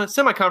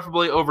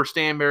semi-comfortably over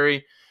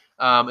Stanberry,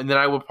 and then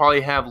I will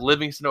probably have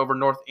Livingston over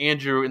North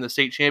Andrew in the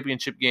state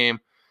championship game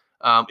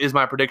is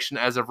my prediction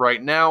as of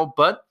right now.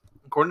 But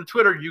according to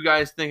Twitter, you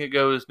guys think it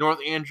goes North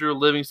Andrew,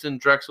 Livingston,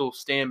 Drexel,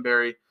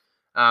 Stanberry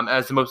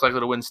as the most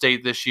likely to win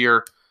state this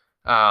year.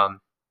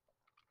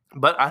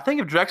 But I think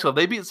if Drexel, if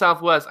they beat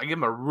Southwest, I give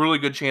them a really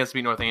good chance to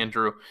beat North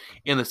Andrew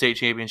in the state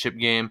championship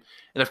game.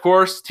 And, of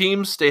course,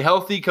 teams stay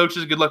healthy.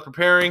 Coaches, good luck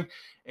preparing.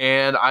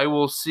 And I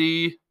will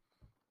see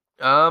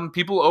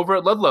people over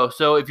at Ludlow.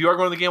 So if you are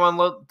going to the game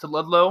to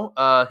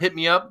Ludlow, hit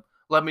me up.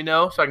 Let me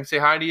know so I can say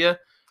hi to you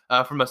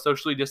from a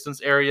socially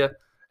distanced area.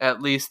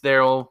 At least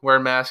there, we'll wear a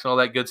mask and all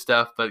that good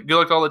stuff. But good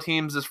luck to all the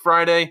teams this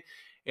Friday.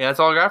 And that's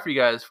all I got for you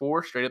guys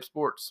for Straight Up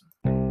Sports.